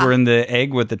 Because we're in the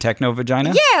egg with the techno vagina?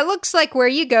 Yeah, it looks like where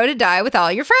you go to die with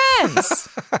all your friends.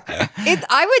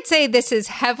 I would say this is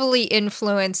heavily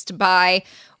influenced by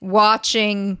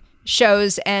watching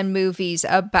shows and movies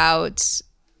about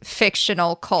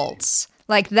fictional cults.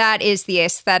 Like, that is the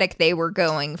aesthetic they were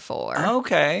going for.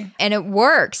 Okay. And it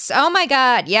works. Oh my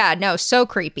God. Yeah, no, so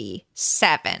creepy.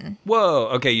 7. Whoa.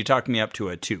 Okay, you talked me up to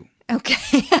a 2.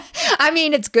 Okay. I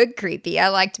mean, it's good creepy. I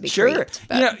like to be creeped.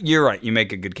 But... Yeah, you're right. You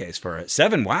make a good case for it.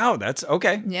 7. Wow, that's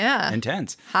okay. Yeah.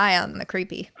 Intense. High on the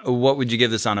creepy. What would you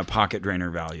give this on a pocket drainer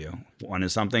value? 1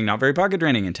 is something not very pocket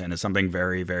draining, and 10 is something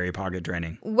very, very pocket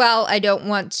draining. Well, I don't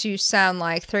want to sound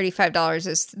like $35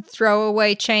 is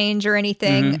throwaway change or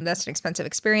anything. That's an expensive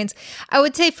experience. I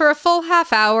would say for a full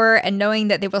half hour and knowing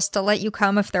that they will still let you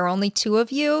come if there are only 2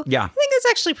 of you, yeah, I think that's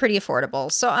actually pretty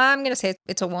affordable. So I'm going to say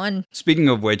it's a 1. Speaking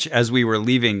of which, as we were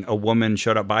leaving, a woman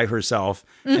showed up by herself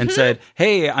and said,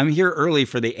 hey, I'm here early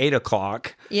for the 8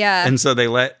 o'clock. Yeah. And so they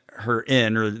let her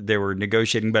in, or they were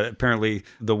negotiating, but apparently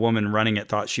the woman running it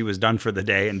thought she was done for the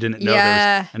day and didn't know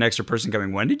there's an extra person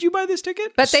coming. When did you buy this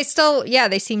ticket? But they still,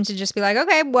 they seem to just be like,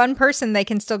 okay, one person, they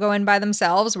can still go in by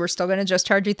themselves. We're still going to just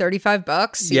charge you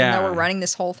 $35, even though we're running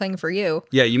this whole thing for you.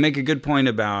 Yeah, you make a good point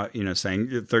about, saying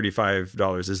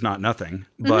 $35 is not nothing,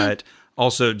 but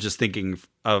also just thinking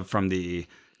of from the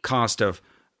cost of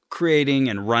creating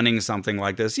and running something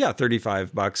like this,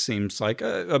 $35 seems like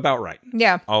about right.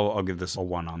 Yeah. I'll give this a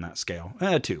 1 on that scale.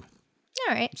 2. All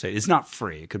right. So it's not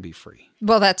free. It could be free.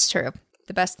 Well, that's true.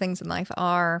 The best things in life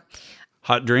are...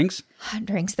 Hot drinks? Hot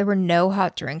drinks. There were no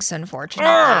hot drinks,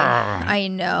 unfortunately. I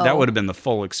know. That would have been the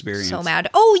full experience. So mad.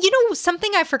 Oh,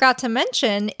 something I forgot to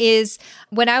mention is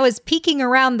when I was peeking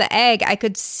around the egg, I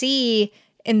could see...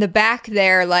 in the back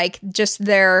there, like just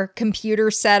their computer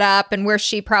setup and where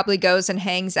she probably goes and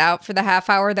hangs out for the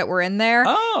half hour that we're in there.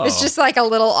 Oh. It's just like a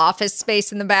little office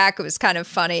space in the back. It was kind of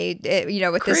funny,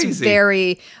 with Crazy. This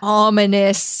very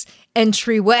ominous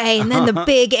entryway and then the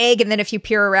big egg. And then if you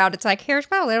peer around, it's like, here's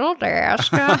my little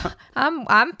desk.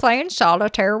 I'm playing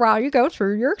solitaire while you go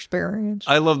through your experience.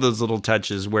 I love those little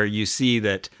touches where you see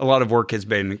that a lot of work has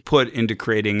been put into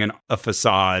creating a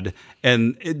facade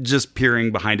and just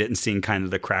peering behind it and seeing kind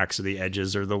of the cracks or the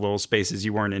edges or the little spaces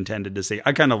you weren't intended to see.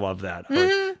 I kind of love that.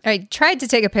 I tried to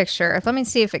take a picture. Let me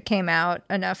see if it came out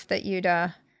enough that you'd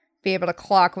be able to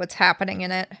clock what's happening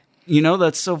in it.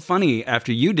 That's so funny.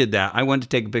 After you did that, I went to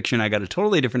take a picture and I got a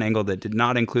totally different angle that did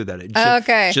not include that. It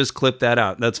just clipped that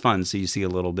out. That's fun. So you see a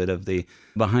little bit of the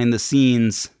behind the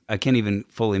scenes. I can't even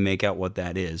fully make out what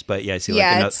that is. But I see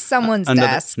it's someone's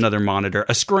desk. Another monitor.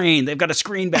 A screen. They've got a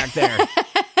screen back there.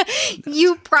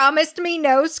 You promised me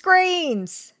no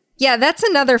screens. Yeah, that's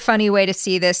another funny way to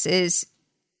see this is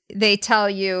they tell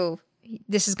you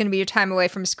this is going to be your time away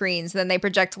from screens. Then they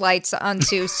project lights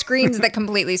onto screens that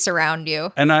completely surround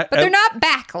you. But they're not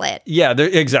backlit. Yeah,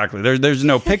 exactly. There's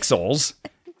no pixels.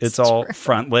 It's all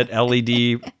front-lit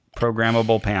LED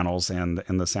programmable panels and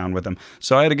the sound with them.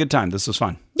 So I had a good time. This was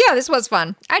fun. Yeah, this was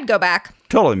fun. I'd go back.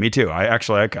 Totally, me too. I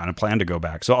kind of plan to go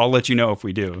back. So I'll let you know if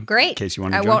we do. Great. In case you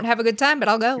want to join. I won't have a good time, but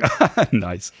I'll go.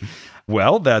 Nice.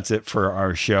 Well, that's it for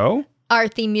our show. Our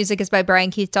theme music is by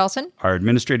Brian Keith Dawson. Our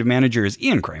administrative manager is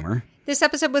Ian Kramer. This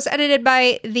episode was edited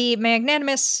by the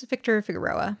magnanimous Victor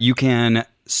Figueroa. You can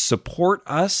support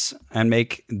us and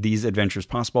make these adventures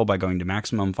possible by going to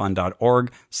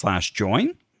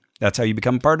MaximumFun.org/join. That's how you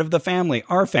become part of the family,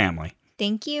 our family.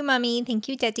 Thank you, Mommy. Thank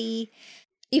you, Daddy.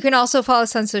 You can also follow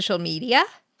us on social media.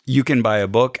 You can buy a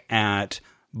book at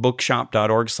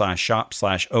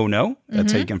bookshop.org/shop/ohno.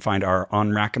 That's how you can find our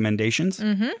on recommendations.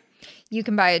 You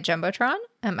can buy a Jumbotron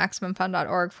at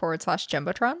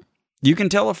MaximumFun.org/Jumbotron. You can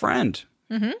tell a friend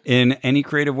in any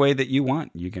creative way that you want.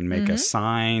 You can make a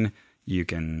sign. You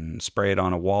can spray it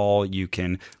on a wall. You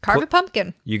can carve a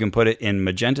pumpkin. You can put it in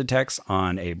magenta text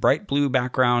on a bright blue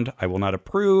background. I will not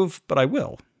approve, but I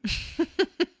will.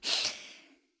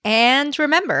 And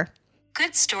remember,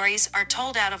 good stories are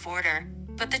told out of order,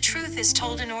 but the truth is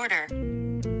told in order.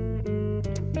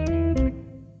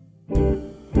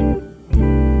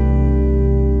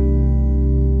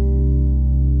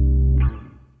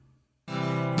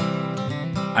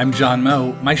 I'm John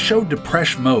Moe. My show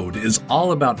Depresh Mode is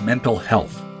all about mental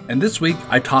health. And this week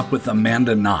I talked with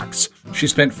Amanda Knox. She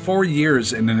spent 4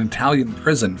 years in an Italian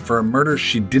prison for a murder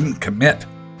she didn't commit.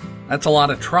 That's a lot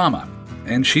of trauma,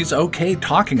 and she's okay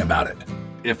talking about it.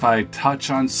 If I touch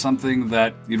on something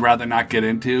that you'd rather not get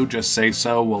into, just say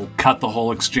so. We'll cut the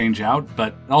whole exchange out. But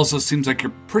it also seems like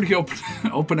you're pretty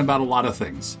open about a lot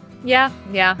Yeah.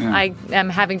 I am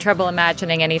having trouble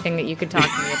imagining anything that you could talk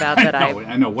to me about that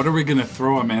I know. What are we going to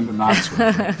throw Amanda Knox with?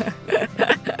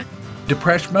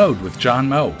 Depresh Mode with John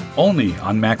Moe, only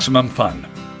on Maximum Fun.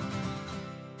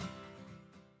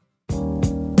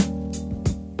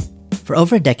 For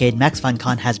over a decade,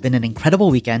 MaxFunCon has been an incredible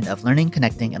weekend of learning,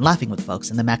 connecting, and laughing with folks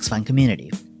in the MaxFun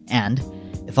community. And,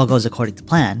 if all goes according to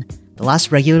plan, The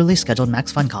last regularly scheduled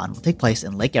Max FunCon will take place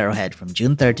in Lake Arrowhead from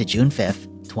June 3rd to June 5th,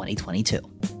 2022.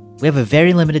 We have a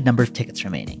very limited number of tickets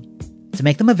remaining. To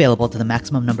make them available to the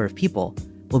maximum number of people,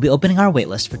 we'll be opening our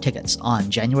waitlist for tickets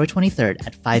on January 23rd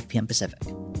at 5 p.m. Pacific.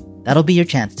 That'll be your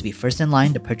chance to be first in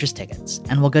line to purchase tickets,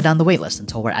 and we'll go down the waitlist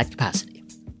until we're at capacity.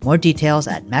 More details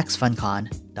at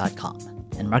maxfuncon.com.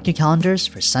 And mark your calendars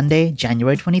for Sunday,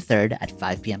 January 23rd at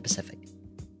 5 p.m. Pacific.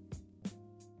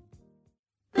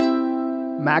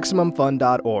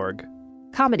 MaximumFun.org.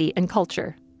 Comedy and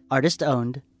culture. Artist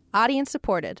owned. Audience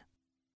supported.